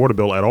not gotten a water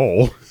bill at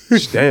all.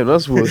 damn,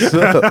 that's what's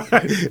up.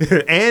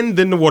 And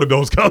then the water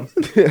bills come.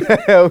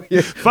 Hell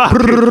yeah. Fuck.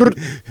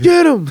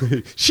 Get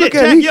him. Shit,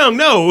 Look at Jack Young,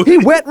 no. He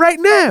wet right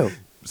now.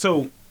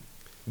 So,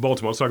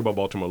 Baltimore. Let's talk about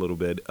Baltimore a little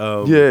bit.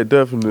 Yeah,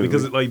 definitely.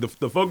 Because like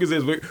the focus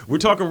is we're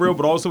talking real,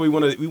 but also we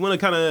want to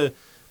kind of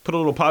put a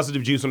little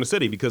positive juice on the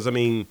city because I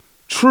mean,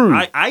 true.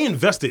 I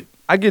invested.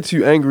 I get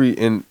too angry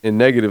and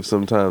negative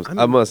sometimes.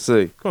 I must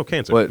say. Oh,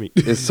 cancer. But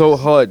it's so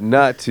hard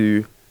not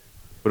to.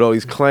 With all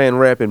these clan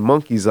rapping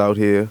monkeys out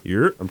here.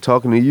 Yep. I'm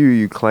talking to you,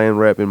 you clan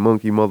rapping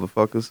monkey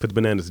motherfuckers. Put the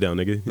bananas down,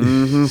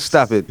 nigga.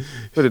 Stop it.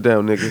 Put it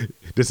down, nigga.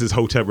 This is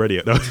Hotep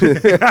Radio. No.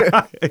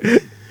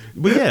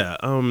 But yeah,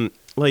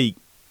 like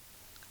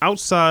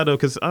outside of,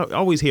 because I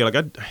always hear, like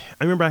I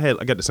remember I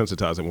got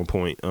desensitized at one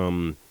point.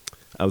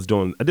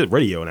 I did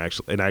radio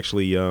and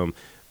actually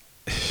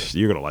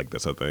you're gonna like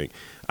this, I think.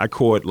 I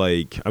caught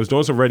I was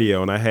doing some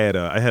radio and I had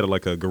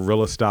like a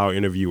guerrilla style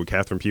interview with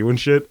Catherine Pugh and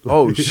shit.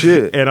 Oh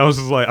shit. And I was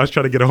just like, I was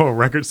trying to get her on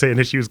record saying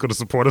that she was gonna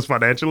support us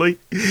financially.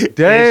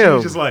 Damn. And she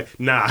was just like,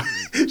 nah.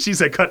 She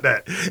said cut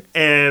that.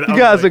 And You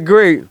guys are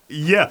great.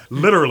 yeah,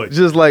 literally.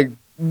 Just like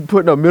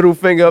putting a middle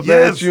finger up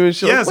at you and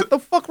shit. Yes. Like, what the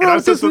fuck And wrong I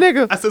with said this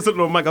nigga? I said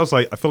something to Mike. I was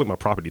like, I feel like my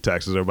property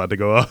taxes are about to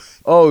go up.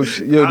 Oh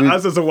shit. Yo, I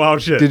said some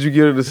wild shit. did you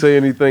get her to say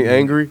anything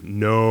angry?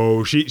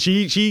 No,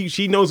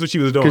 she knows what she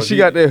was doing. Cause she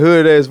got that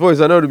hood ass voice.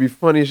 I know to be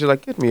funny. She's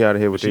like, get me out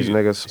of here with these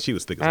niggas. She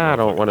was thick as I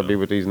don't motherfucker, want to though. be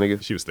with these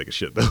niggas. She was thick as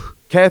shit though.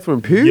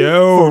 Catherine Pugh?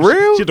 Yo, For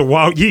real? She had the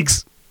wild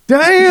yeeks.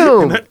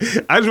 Damn. I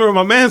just remember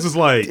my man's was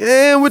like,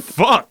 Damn.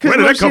 fuck. Cause Where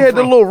did that she come had from?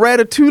 the little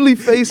ratatouille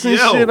face and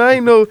Yo. shit. I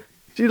ain't know.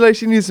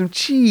 She needs some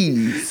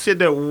cheese. Shit,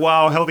 that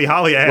wild healthy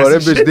Holly ass. Well, that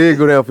and bitch shit. did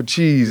go down for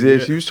cheese. Yeah,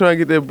 Yeah. she was trying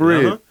to get that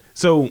bread. Uh-huh.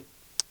 So,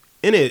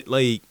 in it,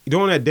 like,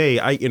 during that day,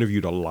 I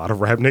interviewed a lot of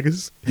rap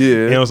niggas. Yeah.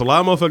 And there was a lot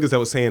of motherfuckers that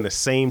was saying the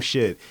same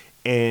shit.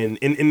 And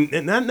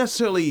not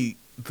necessarily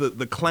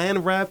the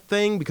clan rap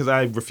thing, because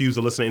I refused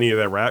to listen to any of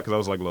that rap, because I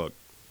was like, look,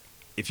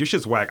 if your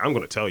shit's whack, I'm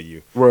going to tell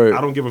you. Right.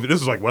 I don't give a...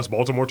 This is like West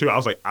Baltimore, too. I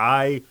was like,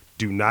 I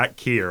do not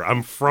care.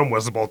 I'm from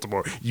West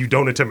Baltimore. You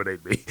don't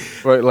intimidate me.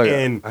 Right, like...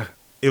 And...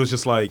 it was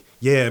just like,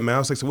 yeah, man. I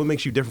was like, so what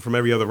makes you different from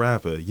every other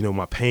rapper? You know,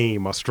 my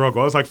pain, my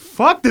struggle. I was like,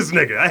 fuck this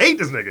nigga. I hate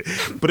this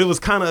nigga. But it was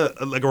kind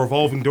of like a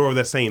revolving door of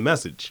that same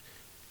message.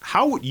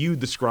 How would you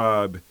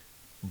describe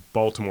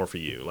Baltimore for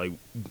you? Like,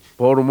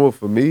 Baltimore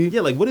for me?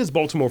 yeah, like what is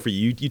Baltimore for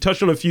you? You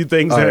touched on a few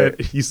things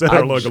that you said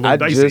are like a little I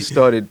dicey. just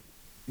started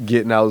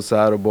getting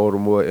outside of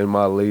Baltimore in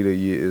my later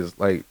years,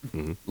 like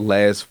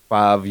last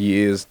 5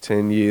 years,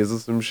 10 years or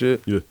some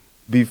shit. Yeah.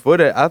 Before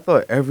that, I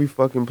thought every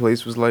fucking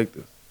place was like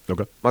this.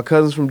 Okay. My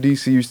cousins from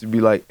DC used to be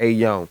like, hey,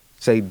 yo,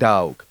 say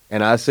dog.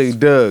 And I say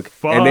Doug.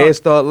 Fuck. And they'd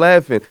start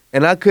laughing.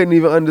 And I couldn't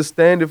even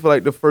understand it for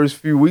like the first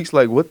few weeks.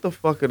 Like, what the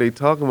fuck are they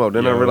talking about?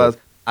 Then I Yo. realized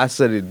I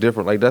said it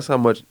different. Like, that's how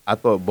much I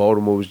thought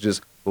Baltimore was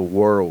just the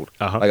world.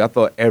 Uh-huh. Like, I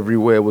thought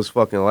everywhere was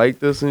fucking like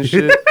this and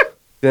shit.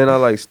 Then I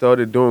like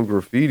started doing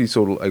graffiti.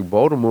 So like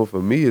Baltimore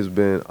for me has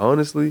been,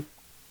 honestly,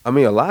 I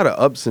mean, a lot of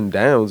ups and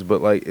downs,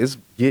 but like it's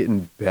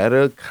getting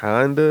better,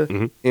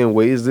 kinda, in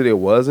ways that it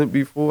wasn't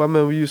before. I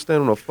remember you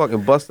stand on a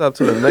fucking bus stop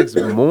till the next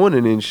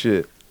morning and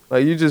shit.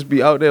 Like you just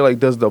be out there like,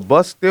 does the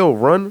bus still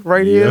run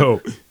right here?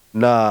 Yo.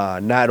 Nah,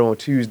 not on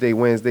Tuesday,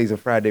 Wednesdays, and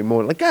Friday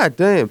morning. Like,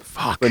 goddamn.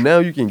 Fuck. But now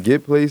you can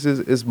get places.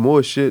 It's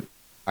more shit,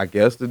 I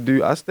guess, to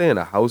do. I stay in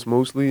a house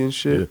mostly and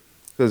shit. Yeah.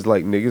 Cause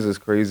like niggas is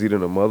crazy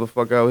than a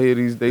motherfucker out here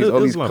these days. There's All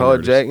these a lot of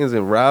murders. carjackings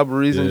and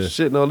robberies Yeah. and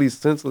shit and all these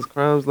senseless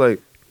crimes.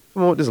 Like,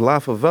 come on with this La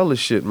Favela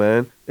shit,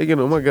 man. They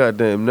getting on my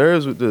goddamn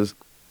nerves with this.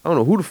 I don't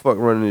know who the fuck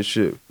running this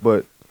shit,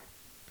 but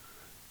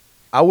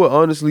I would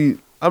honestly,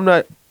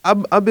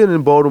 I've been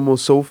in Baltimore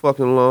so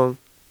fucking long,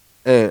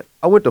 and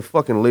I went to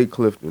fucking Lake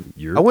Clifton.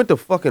 Yerp. I went to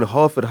fucking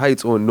Harford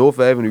Heights on North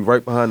Avenue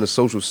right behind the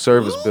social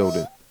service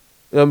building.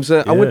 You know what I'm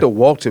saying? I went Yeah. to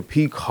Walter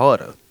P.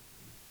 Carter.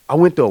 I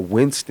went to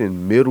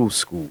Winston Middle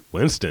School.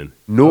 Winston.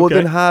 Northern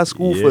Okay. High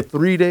School Yeah. for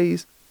 3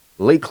 days.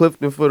 Lake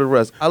Clifton for the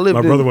rest. I lived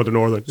My in brother went to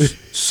Northern.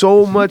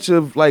 so much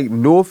of like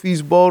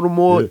Northeast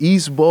Baltimore, Yeah.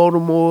 East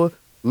Baltimore,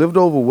 lived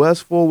over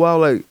West for a while.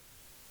 Like,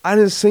 I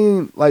didn't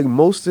see like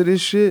most of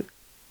this shit.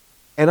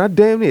 and I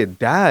damn near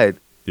died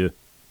Yeah.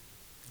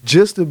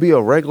 just to be a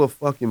regular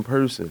fucking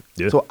person.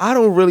 Yeah. So I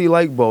don't really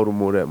like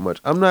Baltimore that much.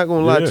 I'm not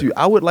gonna lie Yeah. to you.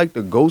 I would like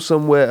to go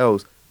somewhere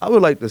else. I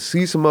would like to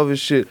see some other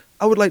shit.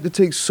 I would like to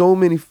take so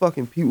many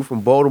fucking people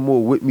from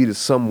Baltimore with me to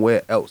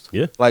somewhere else.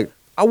 Yeah. Like,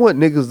 I want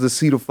niggas to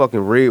see the fucking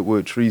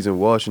redwood trees in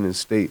Washington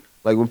State.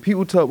 Like, when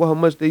people talk about how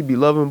much they be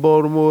loving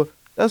Baltimore,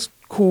 that's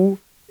cool.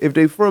 If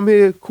they from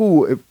here,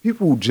 cool. If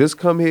people who just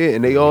come here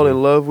and they all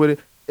in love with it,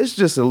 it's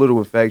just a little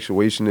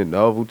infatuation and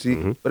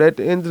novelty. But at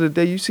the end of the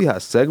day, you see how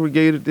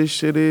segregated this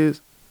shit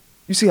is.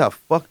 You see how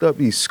fucked up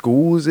these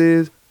schools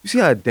is. You see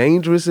how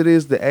dangerous it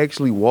is to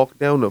actually walk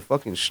down the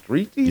fucking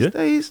street these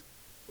days.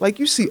 Like,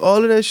 you see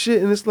all of that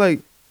shit, and it's like,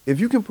 if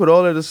you can put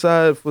all that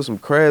aside for some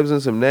crabs and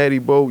some natty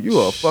bow, you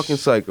are a fucking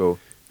psycho.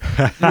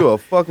 You are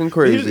fucking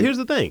crazy. Here's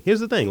the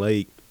thing.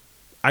 Like,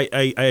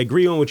 I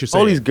agree on what you're saying.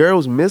 All these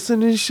girls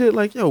missing and shit.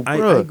 Like, yo, I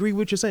bro. agree with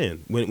what you're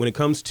saying. When it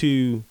comes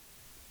to,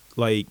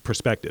 like,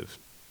 perspective,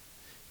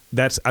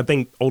 I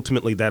think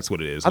ultimately that's what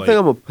it is. I think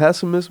I'm a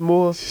pessimist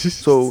more.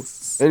 So,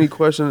 any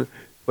question.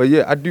 But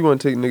yeah, I do want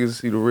to take niggas to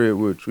see the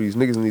redwood trees.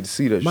 Niggas need to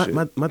see that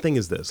shit. My thing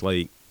is this.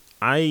 Like,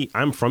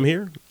 I'm from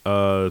here.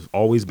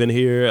 Always been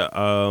here.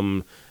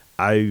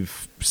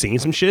 I've seen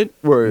some shit.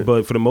 Right.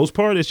 But for the most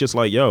part, it's just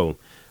like, yo,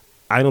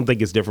 I don't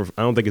think it's different.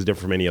 I don't think it's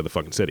different from any other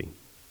fucking city.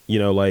 You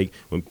know, like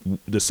when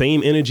the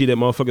same energy that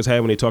motherfuckers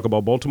have when they talk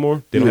about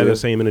Baltimore, they don't have the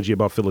same energy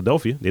about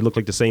Philadelphia. They look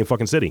like the same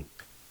fucking city.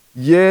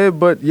 Yeah,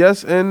 but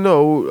yes and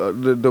no.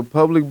 The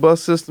public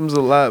bus system's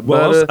a lot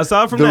better.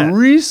 Aside from the that,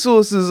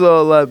 resources are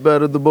a lot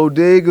better. The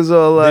bodegas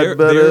are a lot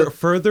better. They're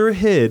further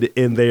ahead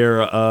in their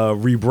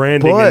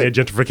rebranding and their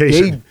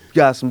gentrification. They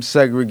got some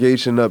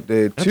segregation up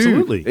there too.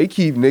 Absolutely. They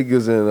keep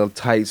niggas in a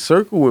tight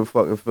circle in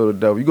fucking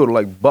Philadelphia. You go to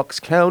like Bucks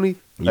County,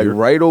 like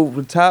right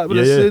over the top of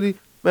the city.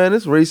 Man,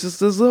 it's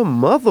racist as a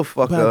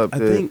motherfucker up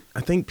there. I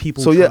think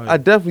people. So yeah, I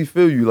definitely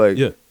feel you. Like,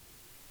 yeah.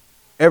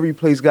 Every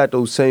place got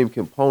those same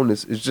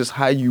components. It's just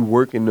how you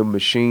work in the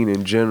machine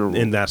in general.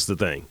 And that's the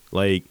thing.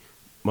 Like,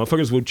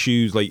 motherfuckers will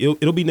choose, like,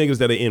 it'll be niggas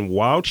that are in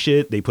wild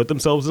shit. They put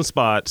themselves in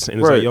spots,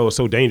 and it's like, yo, it's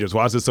so dangerous.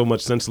 Why is there so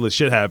much senseless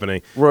shit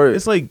happening? Right.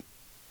 It's like,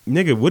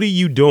 nigga, what are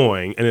you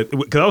doing? And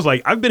because I was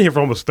like, I've been here for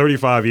almost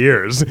 35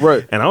 years.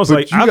 Right. And I was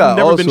like, I've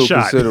never been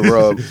shot.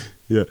 Rob,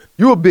 yeah.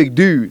 You a big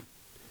dude.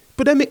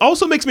 But that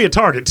also makes me a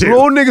target, too.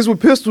 Little niggas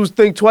with pistols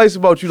think twice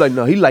about you. Like,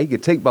 no, he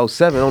could take about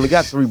 7. Only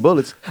got 3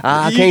 bullets.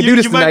 I can't do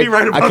this tonight.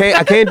 Right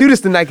I can't do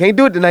this tonight. Can't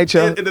do it tonight,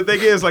 y'all. And the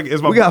thing is, like,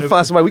 we gotta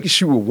find somebody we can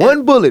shoot with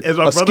 1 bullet.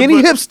 A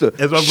skinny hipster.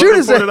 As my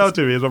brother pointed out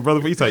to me,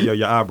 he's like, yo,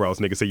 your eyebrows,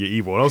 nigga, say you're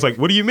evil. And I was like,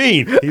 what do you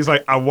mean? He's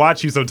like, I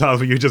watch you sometimes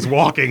when you're just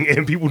walking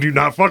and people do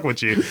not fuck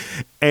with you.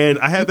 And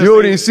I had that. You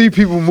don't even see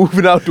people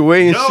moving out the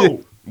way and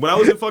shit. When I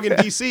was in fucking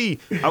D.C.,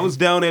 I was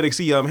down there to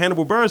see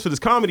Hannibal Buress for this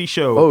comedy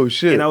show. Oh,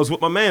 shit. And I was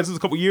with my mans. This was a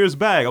couple years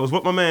back. I was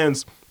with my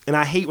mans, and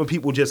I hate when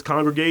people just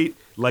congregate,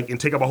 like, and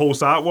take up a whole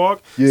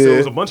sidewalk. Yeah. So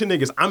there's a bunch of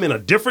niggas. I'm in a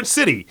different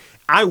city.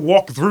 I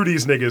walk through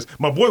these niggas.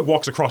 My boy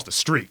walks across the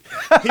street.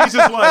 He's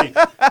just like,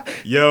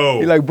 yo.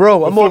 He's like,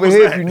 bro, I'm over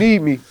here if you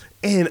need me.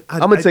 And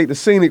I'm going to take the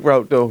scenic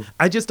route, though.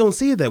 I just don't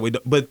see it that way.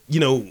 But, you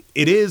know,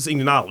 it is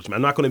acknowledgement.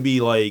 I'm not going to be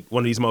like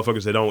one of these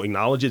motherfuckers that don't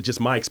acknowledge it. Just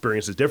my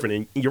experience is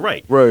different. And you're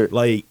right. Right.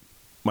 Like,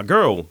 my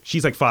girl,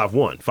 she's like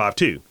 5'1",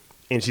 5'2",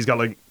 and she's got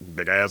like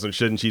big ass and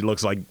shit, and she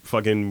looks like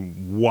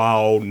fucking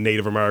wild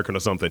Native American or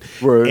something.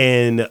 Right.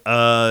 And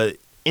her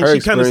she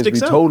kind of sticks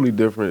be out. Totally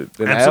different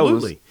than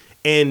Absolutely. ours.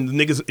 And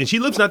niggas, and she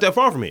lives not that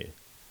far from here.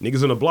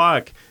 Niggas on the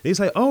block, they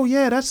say, "Oh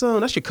yeah, that's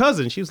your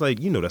cousin." She was like,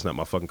 "You know, that's not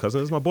my fucking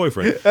cousin. That's my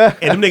boyfriend." And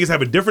them niggas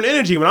have a different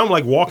energy when I'm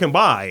like walking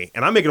by,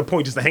 and I'm making a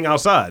point just to hang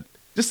outside.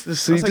 Just to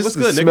see, like, just what's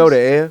to good, smell niggas? the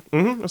air.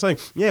 I was like,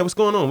 yeah, what's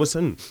going on?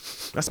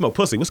 I smell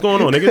pussy. What's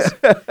going on,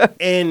 niggas?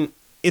 And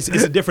it's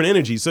a different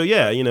energy. So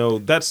yeah, you know,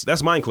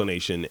 that's my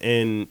inclination.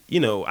 And, you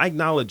know, I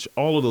acknowledge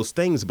all of those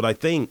things, but I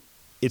think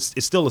it's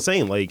still the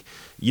same. Like,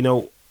 you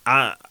know,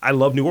 I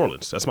love New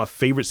Orleans. That's my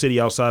favorite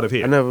city outside of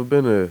here. I never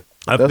been there.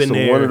 I've been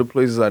there. One of the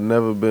places I've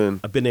never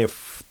been. I've been there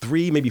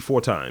 3, maybe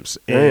 4 times.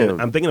 And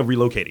Damn. I'm thinking of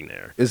relocating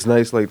there. It's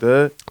nice like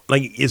that.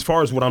 Like, as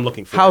far as what I'm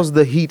looking for. How's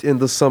the heat in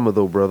the summer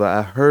though, brother?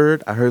 I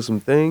heard some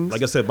things.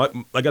 Like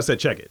I said,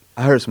 check it.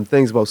 I heard some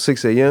things about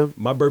 6 a.m.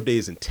 My birthday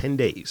is in 10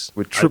 days.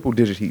 with triple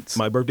digit heats.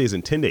 My birthday is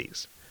in 10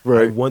 days.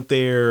 Right. I went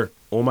there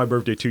on my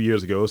birthday 2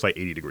 years ago. It was like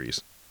 80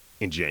 degrees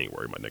in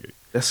January, my nigga.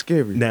 That's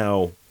scary.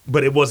 Now,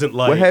 but it wasn't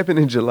like... What happened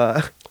in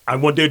July? I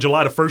went there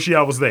July, the first year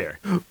I was there.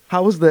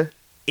 How was that?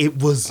 It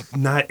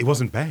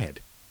wasn't bad.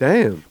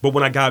 Damn. But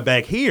when I got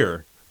back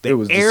here, the It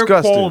was air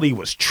disgusting. quality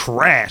was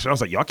trash. And I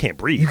was like, yo, I can't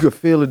breathe. You could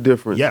feel the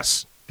difference.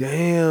 Yes.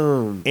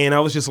 Damn. And I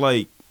was just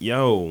like,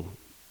 yo,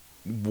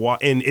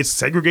 what? And it's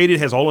segregated,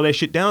 has all of that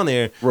shit down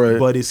there. Right.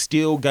 But it's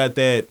still got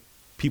that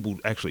people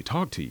actually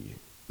talk to you.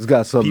 It's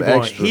got something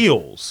People extra. on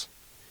heels.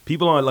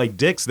 People aren't like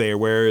dicks there,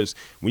 whereas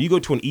when you go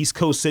to an East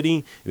Coast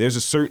city, there's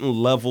a certain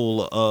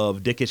level of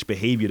dickish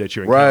behavior that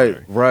you're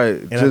encountering. Right.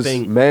 And Just I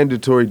think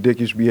mandatory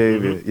dickish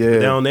behavior. Yeah.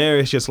 down there,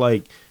 it's just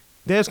like,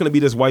 there's going to be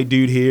this white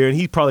dude here, and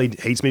he probably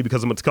hates me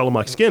because of the color of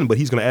my skin, but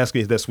he's going to ask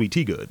me, is that sweet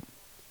tea good?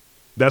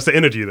 That's the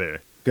energy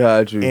there.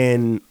 Got you.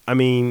 And I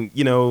mean,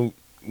 you know,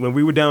 when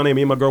we were down there,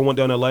 me and my girl went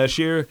down there last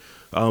year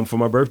for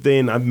my birthday,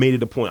 and I made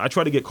it a point. I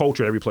try to get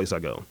culture every place I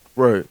go.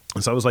 Right.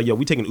 And so I was like, yo,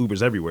 we taking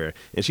Ubers everywhere.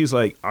 And she's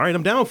like, all right,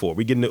 I'm down for it.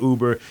 We get in the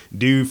Uber.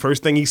 Dude,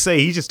 first thing he say,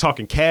 he's just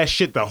talking cash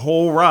shit the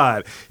whole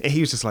ride. And he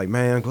was just like,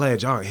 man, I'm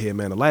glad y'all aren't here,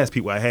 man. The last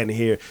people I had in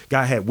here,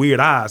 guy had weird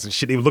eyes and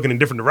shit. They were looking in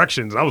different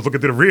directions. I was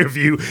looking through the rear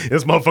view, and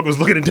this motherfucker was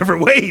looking in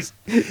different ways.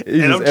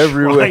 And I'm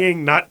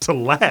trying not to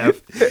laugh.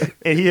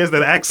 And he has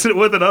that accent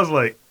with it. I was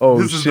like,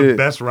 this is the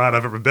best ride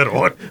I've ever been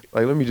on.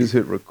 Like, let me just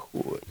hit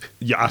record.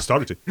 Yeah, I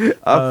started to.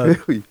 I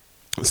feel you.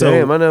 So,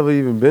 damn, I never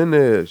even been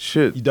there.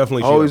 Shit. You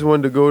definitely should. I always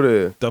wanted to go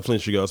there. Definitely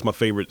should go. It's my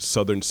favorite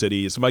southern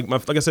city. It's like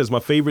I said, it's my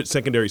favorite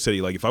secondary city.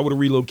 Like, if I were to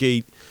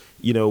relocate,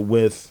 you know,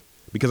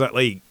 because I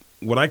like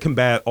what I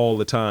combat all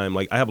the time,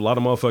 like I have a lot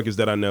of motherfuckers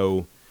that I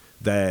know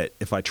that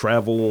if I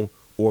travel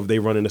or if they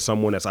run into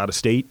someone that's out of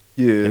state,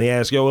 and they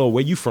ask, yo,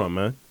 where you from,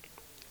 man?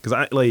 Because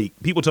I like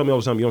people tell me all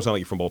the time, you don't sound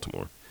like you're from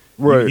Baltimore.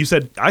 Right. You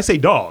said, I say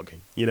dog,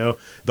 you know.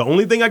 The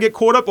only thing I get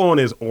caught up on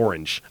is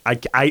orange.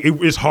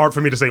 It's hard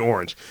for me to say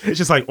orange. It's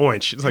just like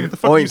orange. It's like, what the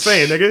fuck are you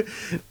saying, nigga?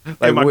 Like,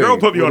 and my girl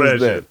put me on that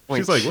shit.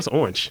 She's like, what's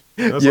orange?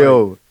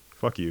 Yo. Like,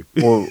 fuck you.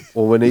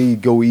 or when they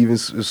go even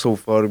so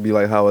far to be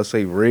like how I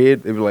say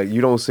red, they be like,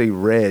 you don't say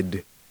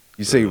red.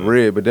 You say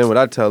red. But then what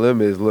I tell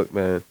them is, look,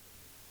 man,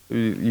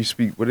 you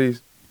speak, what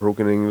is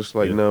broken English?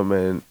 Like, no,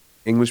 man.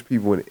 English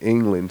people in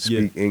England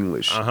speak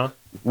English.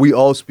 We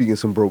all speaking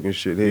some broken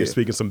shit here. You're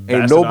speaking some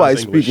ain't nobody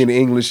speaking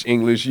English.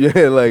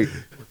 Yeah, like,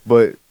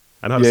 but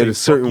I know how to say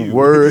certain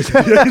words.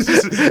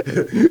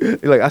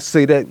 Like I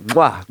say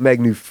that,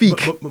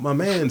 magnifique. But my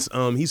man's,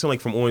 he's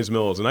like from Orange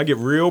Mills, and I get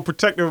real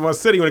protective of my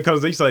city when it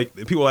comes to. He's like,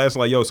 people ask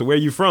like, yo, so where are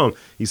you from?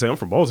 He say, I'm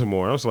from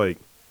Baltimore. I was like,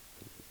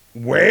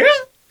 where?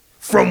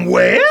 From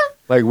where?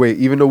 Like, wait,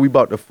 even though we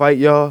about to fight,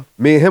 y'all,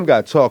 me and him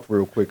got to talk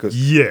real quick. Cause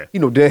you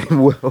know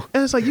damn well.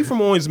 And it's like, you from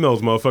Orange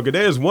Mills, motherfucker.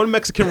 There's one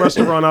Mexican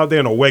restaurant out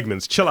there in a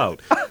Wegmans. Chill out.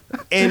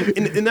 And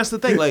that's the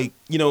thing. Like,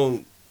 you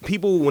know,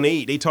 people, when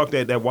they talk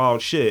that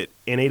wild shit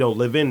and they don't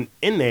live in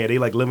there, they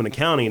like live in the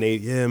county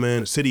and man,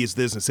 the city is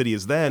this and city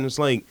is that. And it's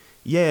like,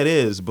 yeah, it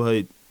is.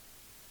 But,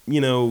 you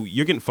know,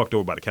 you're getting fucked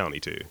over by the county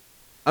too.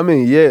 I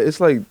mean, yeah,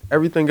 it's like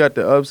everything got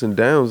the ups and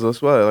downs.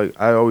 That's why, like,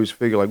 I always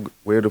figure, like,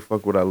 where the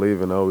fuck would I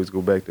live? And I always go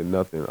back to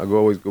nothing.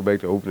 Always go back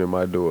to opening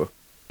my door.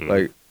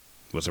 Like,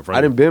 what's in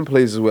I done been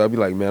places where I'd be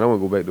like, man, I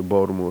want to go back to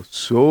Baltimore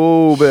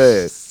so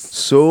bad.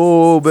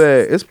 So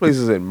bad. It's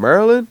places in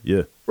Maryland.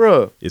 Yeah.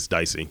 Bruh. It's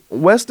dicey.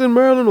 Western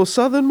Maryland or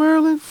Southern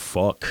Maryland?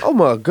 Fuck. Oh,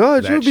 my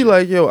God. You'd be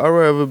like, yo, I'd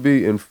rather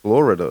be in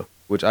Florida.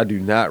 Which I do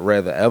not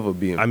rather ever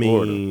be in Florida.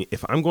 I mean,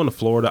 if I'm going to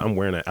Florida, I'm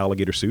wearing an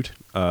alligator suit.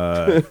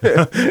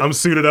 I'm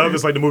suited up.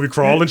 It's like the movie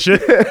Crawl and shit.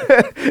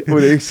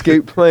 With an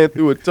escape plan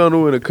through a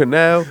tunnel in a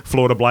canal.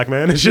 Florida black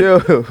man and shit.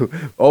 Yo.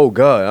 Oh,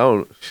 God. I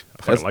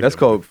don't. That's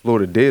called movie.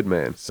 Florida Dead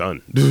Man.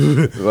 Son.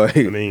 Like,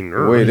 I mean,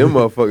 wait, them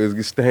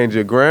motherfuckers stand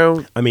your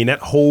ground. I mean, that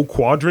whole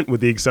quadrant, with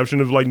the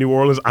exception of like New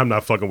Orleans, I'm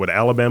not fucking with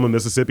Alabama,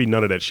 Mississippi,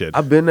 none of that shit.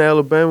 I've been to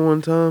Alabama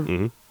one time.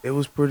 Mm-hmm. It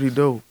was pretty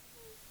dope.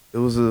 It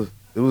was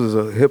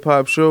a hip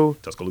hop show,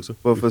 Tuscaloosa,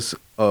 but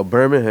for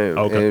Birmingham,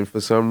 and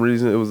for some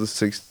reason it was a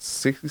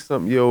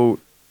 60-something-year-old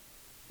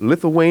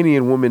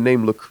Lithuanian woman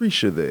named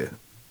Lucretia there.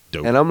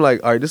 Dope. And I'm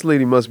like, all right, this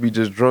lady must be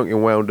just drunk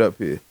and wound up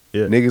here.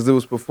 Yeah. Niggas that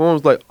was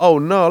performing like, oh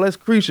no, that's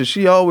Creature.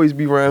 She always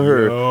be around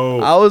her. Yo.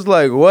 I was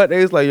like, what?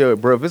 They was like, yo,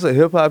 bro, if it's a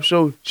hip hop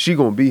show, she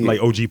gonna be here.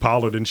 Like OG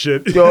Pollard and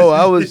shit.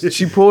 Yo,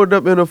 she pulled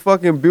up in a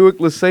fucking Buick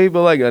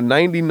LeSabre, like a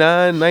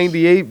 99,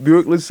 98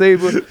 Buick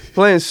LeSabre,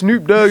 playing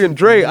Snoop Dogg and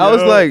Dre. I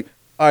was like,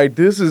 all right,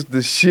 this is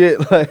the shit.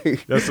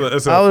 Like,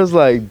 I was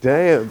like,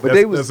 damn. But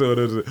they was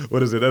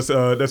what is it?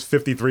 That's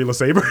 53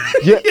 LeSabre.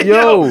 Yeah,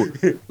 yo,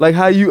 like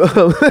how you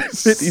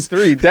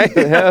 53. Damn,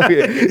 hell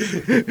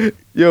yeah.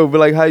 Yo, but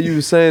like how you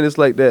was saying, it's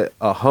like that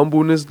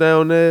humbleness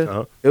down there.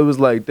 Uh-huh. It was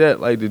like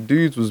that. Like the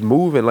dudes was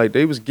moving, like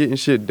they was getting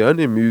shit done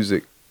in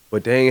music,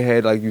 but they ain't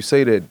had, like you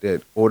say,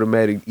 that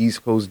automatic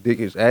East Coast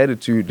dickish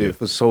attitude that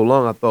for so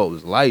long I thought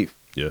was life.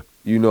 Yeah,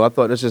 you know, I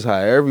thought that's just how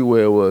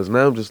everywhere was.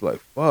 Now I'm just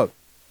like, fuck.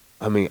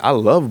 I mean, I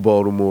love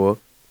Baltimore.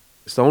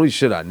 It's the only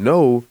shit I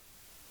know.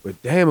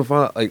 But damn, if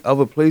like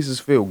other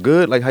places feel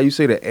good, like how you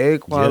say the air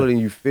quality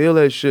and you feel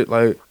that shit.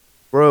 Like,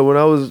 bro, when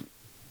I was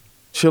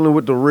chilling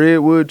with the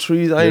redwood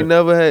trees, I ain't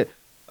never had,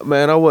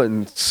 man, I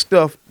wasn't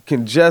stuffed,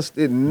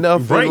 congested,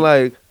 nothing. Right.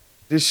 Like,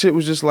 this shit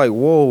was just like,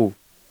 whoa,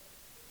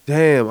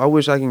 damn, I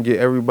wish I can get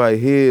everybody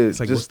here.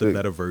 It's like, what's the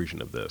better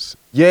version of this?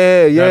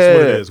 Yeah. That's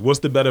what it is. What's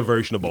the better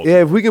version of Baltimore?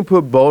 Yeah, if we can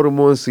put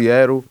Baltimore and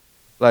Seattle,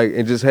 like,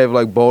 and just have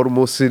like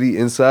Baltimore City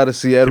inside of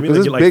Seattle,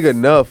 because it's big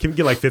enough. Can we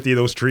get like 50 of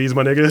those trees,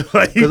 my nigga?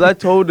 Because I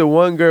told the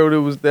one girl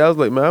that was there, I was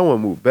like, man, I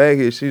want to move back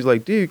here. She's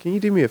like, dude, can you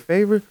do me a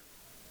favor?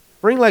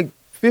 Bring like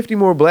 50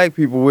 more black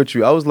people with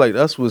you. I was like,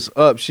 that's what's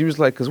up. She was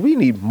like, because we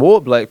need more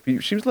black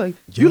people. She was like,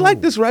 you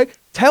like this, right?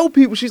 Tell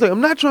people. She's like,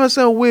 I'm not trying to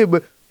sound weird,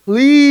 but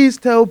please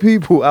tell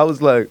people. I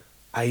was like,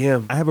 I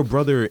am. I have a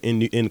brother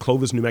in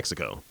Clovis, New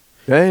Mexico.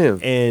 Damn.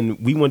 And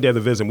we went there to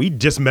visit. We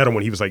just met him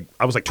when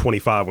I was like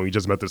 25 when we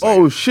just met this.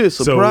 Oh nigga. shit!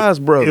 Surprise,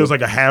 so brother. It was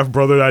like a half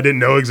brother that I didn't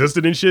know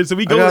existed and shit. So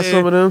we go I got there,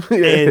 some of them.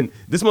 Yeah. and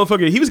this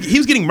motherfucker, he was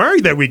getting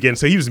married that weekend.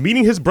 So he was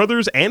meeting his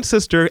brothers and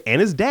sister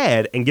and his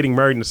dad and getting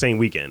married in the same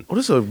weekend. Oh,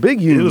 this is a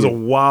big union. It was a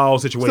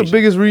wild situation. It's the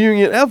biggest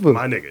reunion ever.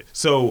 My nigga.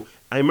 So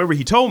I remember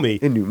he told me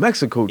in New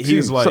Mexico too.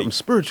 He's like something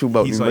spiritual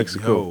about New like,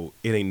 Mexico. Yo,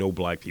 it ain't no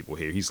black people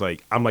here. He's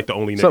like, I'm like the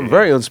only nigga. Something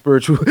very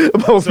unspiritual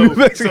about New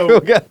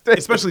Mexico.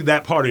 Especially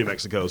that part of New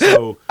Mexico.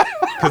 So,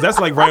 because that's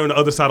like right on the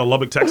other side of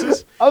Lubbock,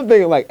 Texas. I'm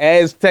thinking like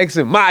Aztecs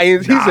and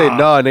Mayans. He said,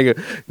 "Nah,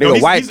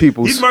 nigga, white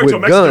people he's married to a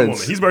with Mexican guns."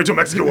 woman. He's married to a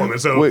Mexican woman.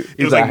 So Wait,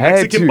 it was like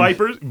Mexican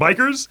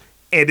bikers,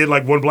 and then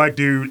like one black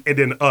dude, and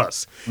then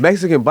us.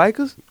 Mexican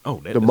bikers? Oh,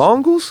 the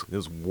Mongols? It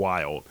was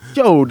wild.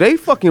 Yo, they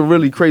fucking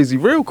really crazy,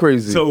 real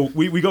crazy. So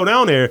we go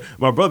down there.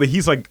 My brother,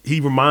 he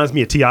reminds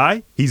me of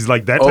T.I. He's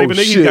like that type of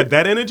nigga. Shit. He got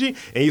that energy,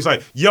 and he's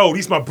like, yo,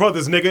 these my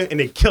brothers, nigga, and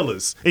they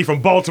killers. He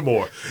from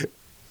Baltimore.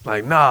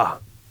 Like, nah,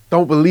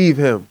 don't believe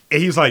him. And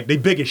he's like, they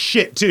big as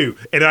shit too.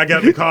 And then I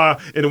got in the car,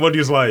 and the one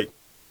dude's like,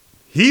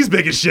 he's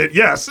big as shit,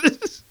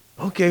 yes.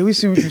 Okay, we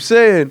see what you're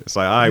saying. It's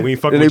like, all right, we ain't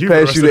fucking with and you.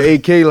 they pass you the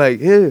AK like,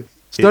 here,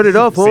 start it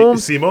off, home.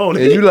 Simone.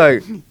 And you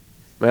like,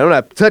 man, I'm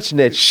not touching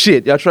that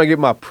shit. Y'all trying to get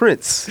my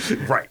prints.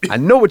 Right. I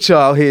know what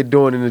y'all out here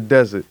doing in the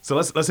desert. So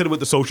let's hit it with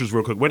the socials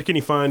real quick. Where can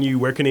he find you?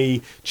 Where can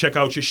he check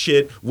out your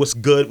shit? What's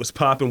good? What's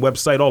popping?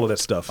 Website? All of that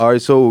stuff. All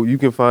right, so you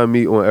can find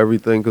me on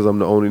everything because I'm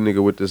the only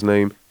nigga with this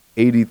name.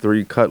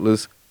 83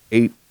 Cutlass,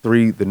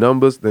 83 the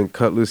numbers, then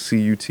Cutlass,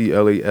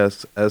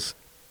 Cutlass,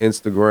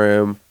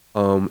 Instagram.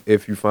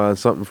 If you find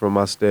something from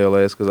my stale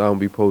ass, because I don't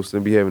be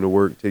posting, be having to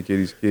work, take care of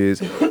these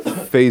kids.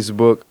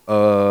 Facebook,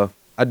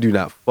 I do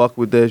not fuck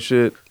with that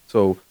shit.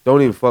 So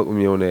don't even fuck with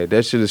me on that.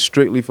 That shit is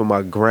strictly for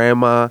my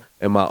grandma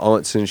and my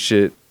aunts and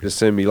shit to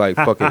send me like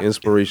fucking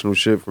inspirational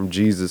shit from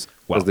Jesus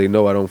because they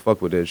know I don't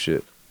fuck with that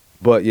shit.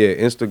 But yeah,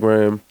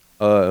 Instagram,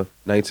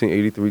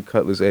 1983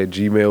 Cutlass at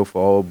Gmail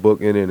for all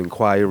booking and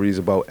inquiries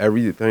about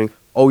everything.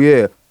 Oh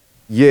yeah.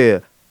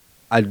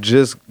 I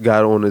just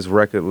got on this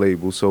record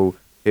label, so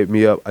hit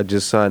me up. I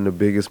just signed the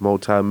biggest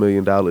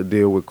multi-million-dollar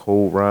deal with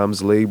Cold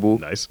Rhymes Label.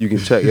 Nice. You can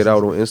check it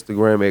out on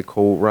Instagram at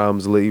Cold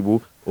Rhymes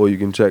Label, or you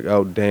can check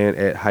out Dan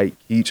at Hike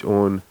Keach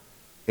on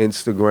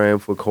Instagram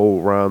for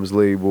Cold Rhymes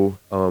Label.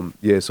 So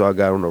I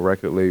got on the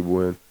record label,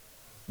 and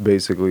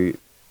basically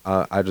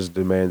I just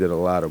demanded a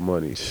lot of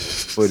money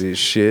for this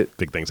shit.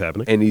 Big things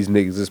happening. And these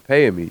niggas is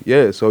paying me.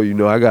 Yeah, so,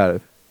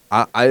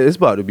 it's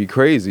about to be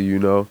crazy,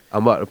 I'm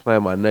about to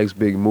plan my next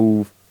big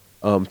move.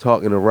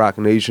 Talking to Rock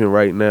Nation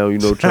right now,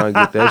 trying to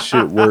get that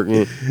shit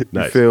working.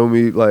 Nice. You feel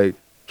me? Like,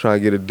 trying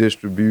to get a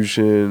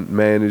distribution,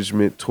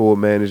 tour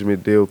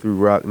management deal through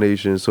Rock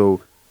Nation.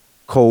 So,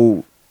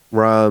 Cold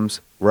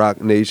Rhymes,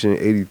 Rock Nation,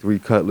 83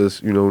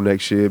 Cutlass,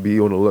 next year. Be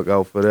on the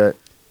lookout for that.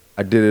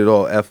 I did it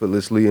all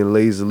effortlessly and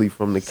lazily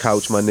from the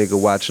couch, my nigga,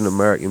 watching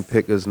American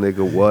Pickers,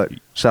 nigga, what?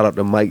 Shout out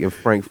to Mike and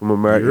Frank from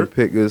American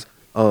Pickers.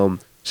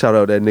 Shout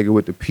out that nigga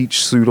with the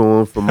peach suit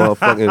on from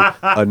motherfucking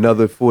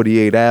Another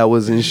 48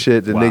 Hours and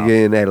shit. The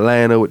nigga in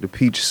Atlanta with the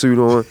peach suit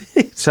on.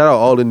 Shout out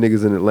all the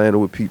niggas in Atlanta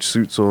with peach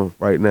suits on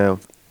right now.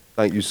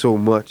 Thank you so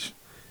much.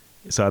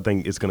 So I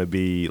think it's going to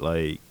be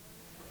like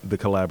the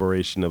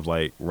collaboration of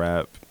like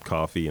rap,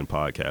 coffee, and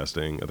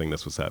podcasting. I think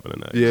that's what's happening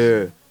next.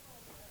 Yeah.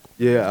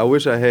 Yeah, I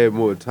wish I had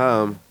more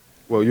time.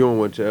 Well, you don't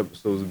want your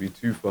episodes to be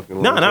too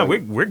fucking long. No,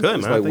 we're good,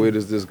 it's man. Like, where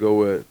does this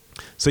go at?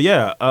 So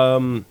yeah, I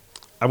want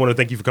to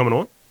thank you for coming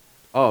on.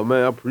 Oh,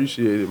 man, I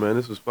appreciate it, man.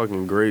 This was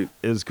fucking great.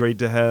 It's great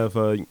to have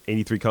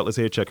 83 Cutlass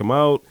here. Check him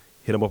out.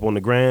 Hit him up on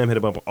the gram. Hit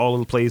him up on all of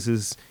the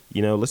places.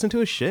 Listen to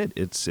his shit.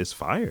 It's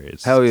fire.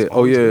 Hell yeah. It's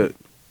Oh, yeah. good.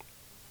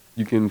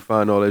 You can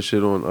find all that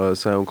shit on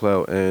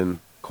SoundCloud and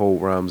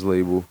Cold Rhymes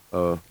Label.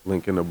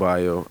 Link in the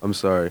bio. I'm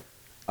sorry.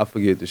 I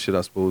forget the shit I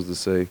supposed to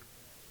say.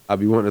 I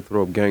be wanting to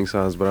throw up gang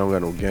signs, but I don't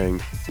got no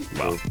gang.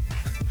 Wow.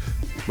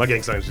 My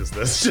gang sign's just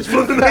this. Just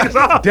put the niggas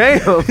off.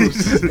 Damn.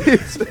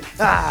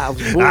 I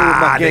was born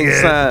with my gang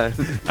sign.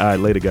 All right,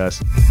 later,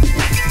 guys.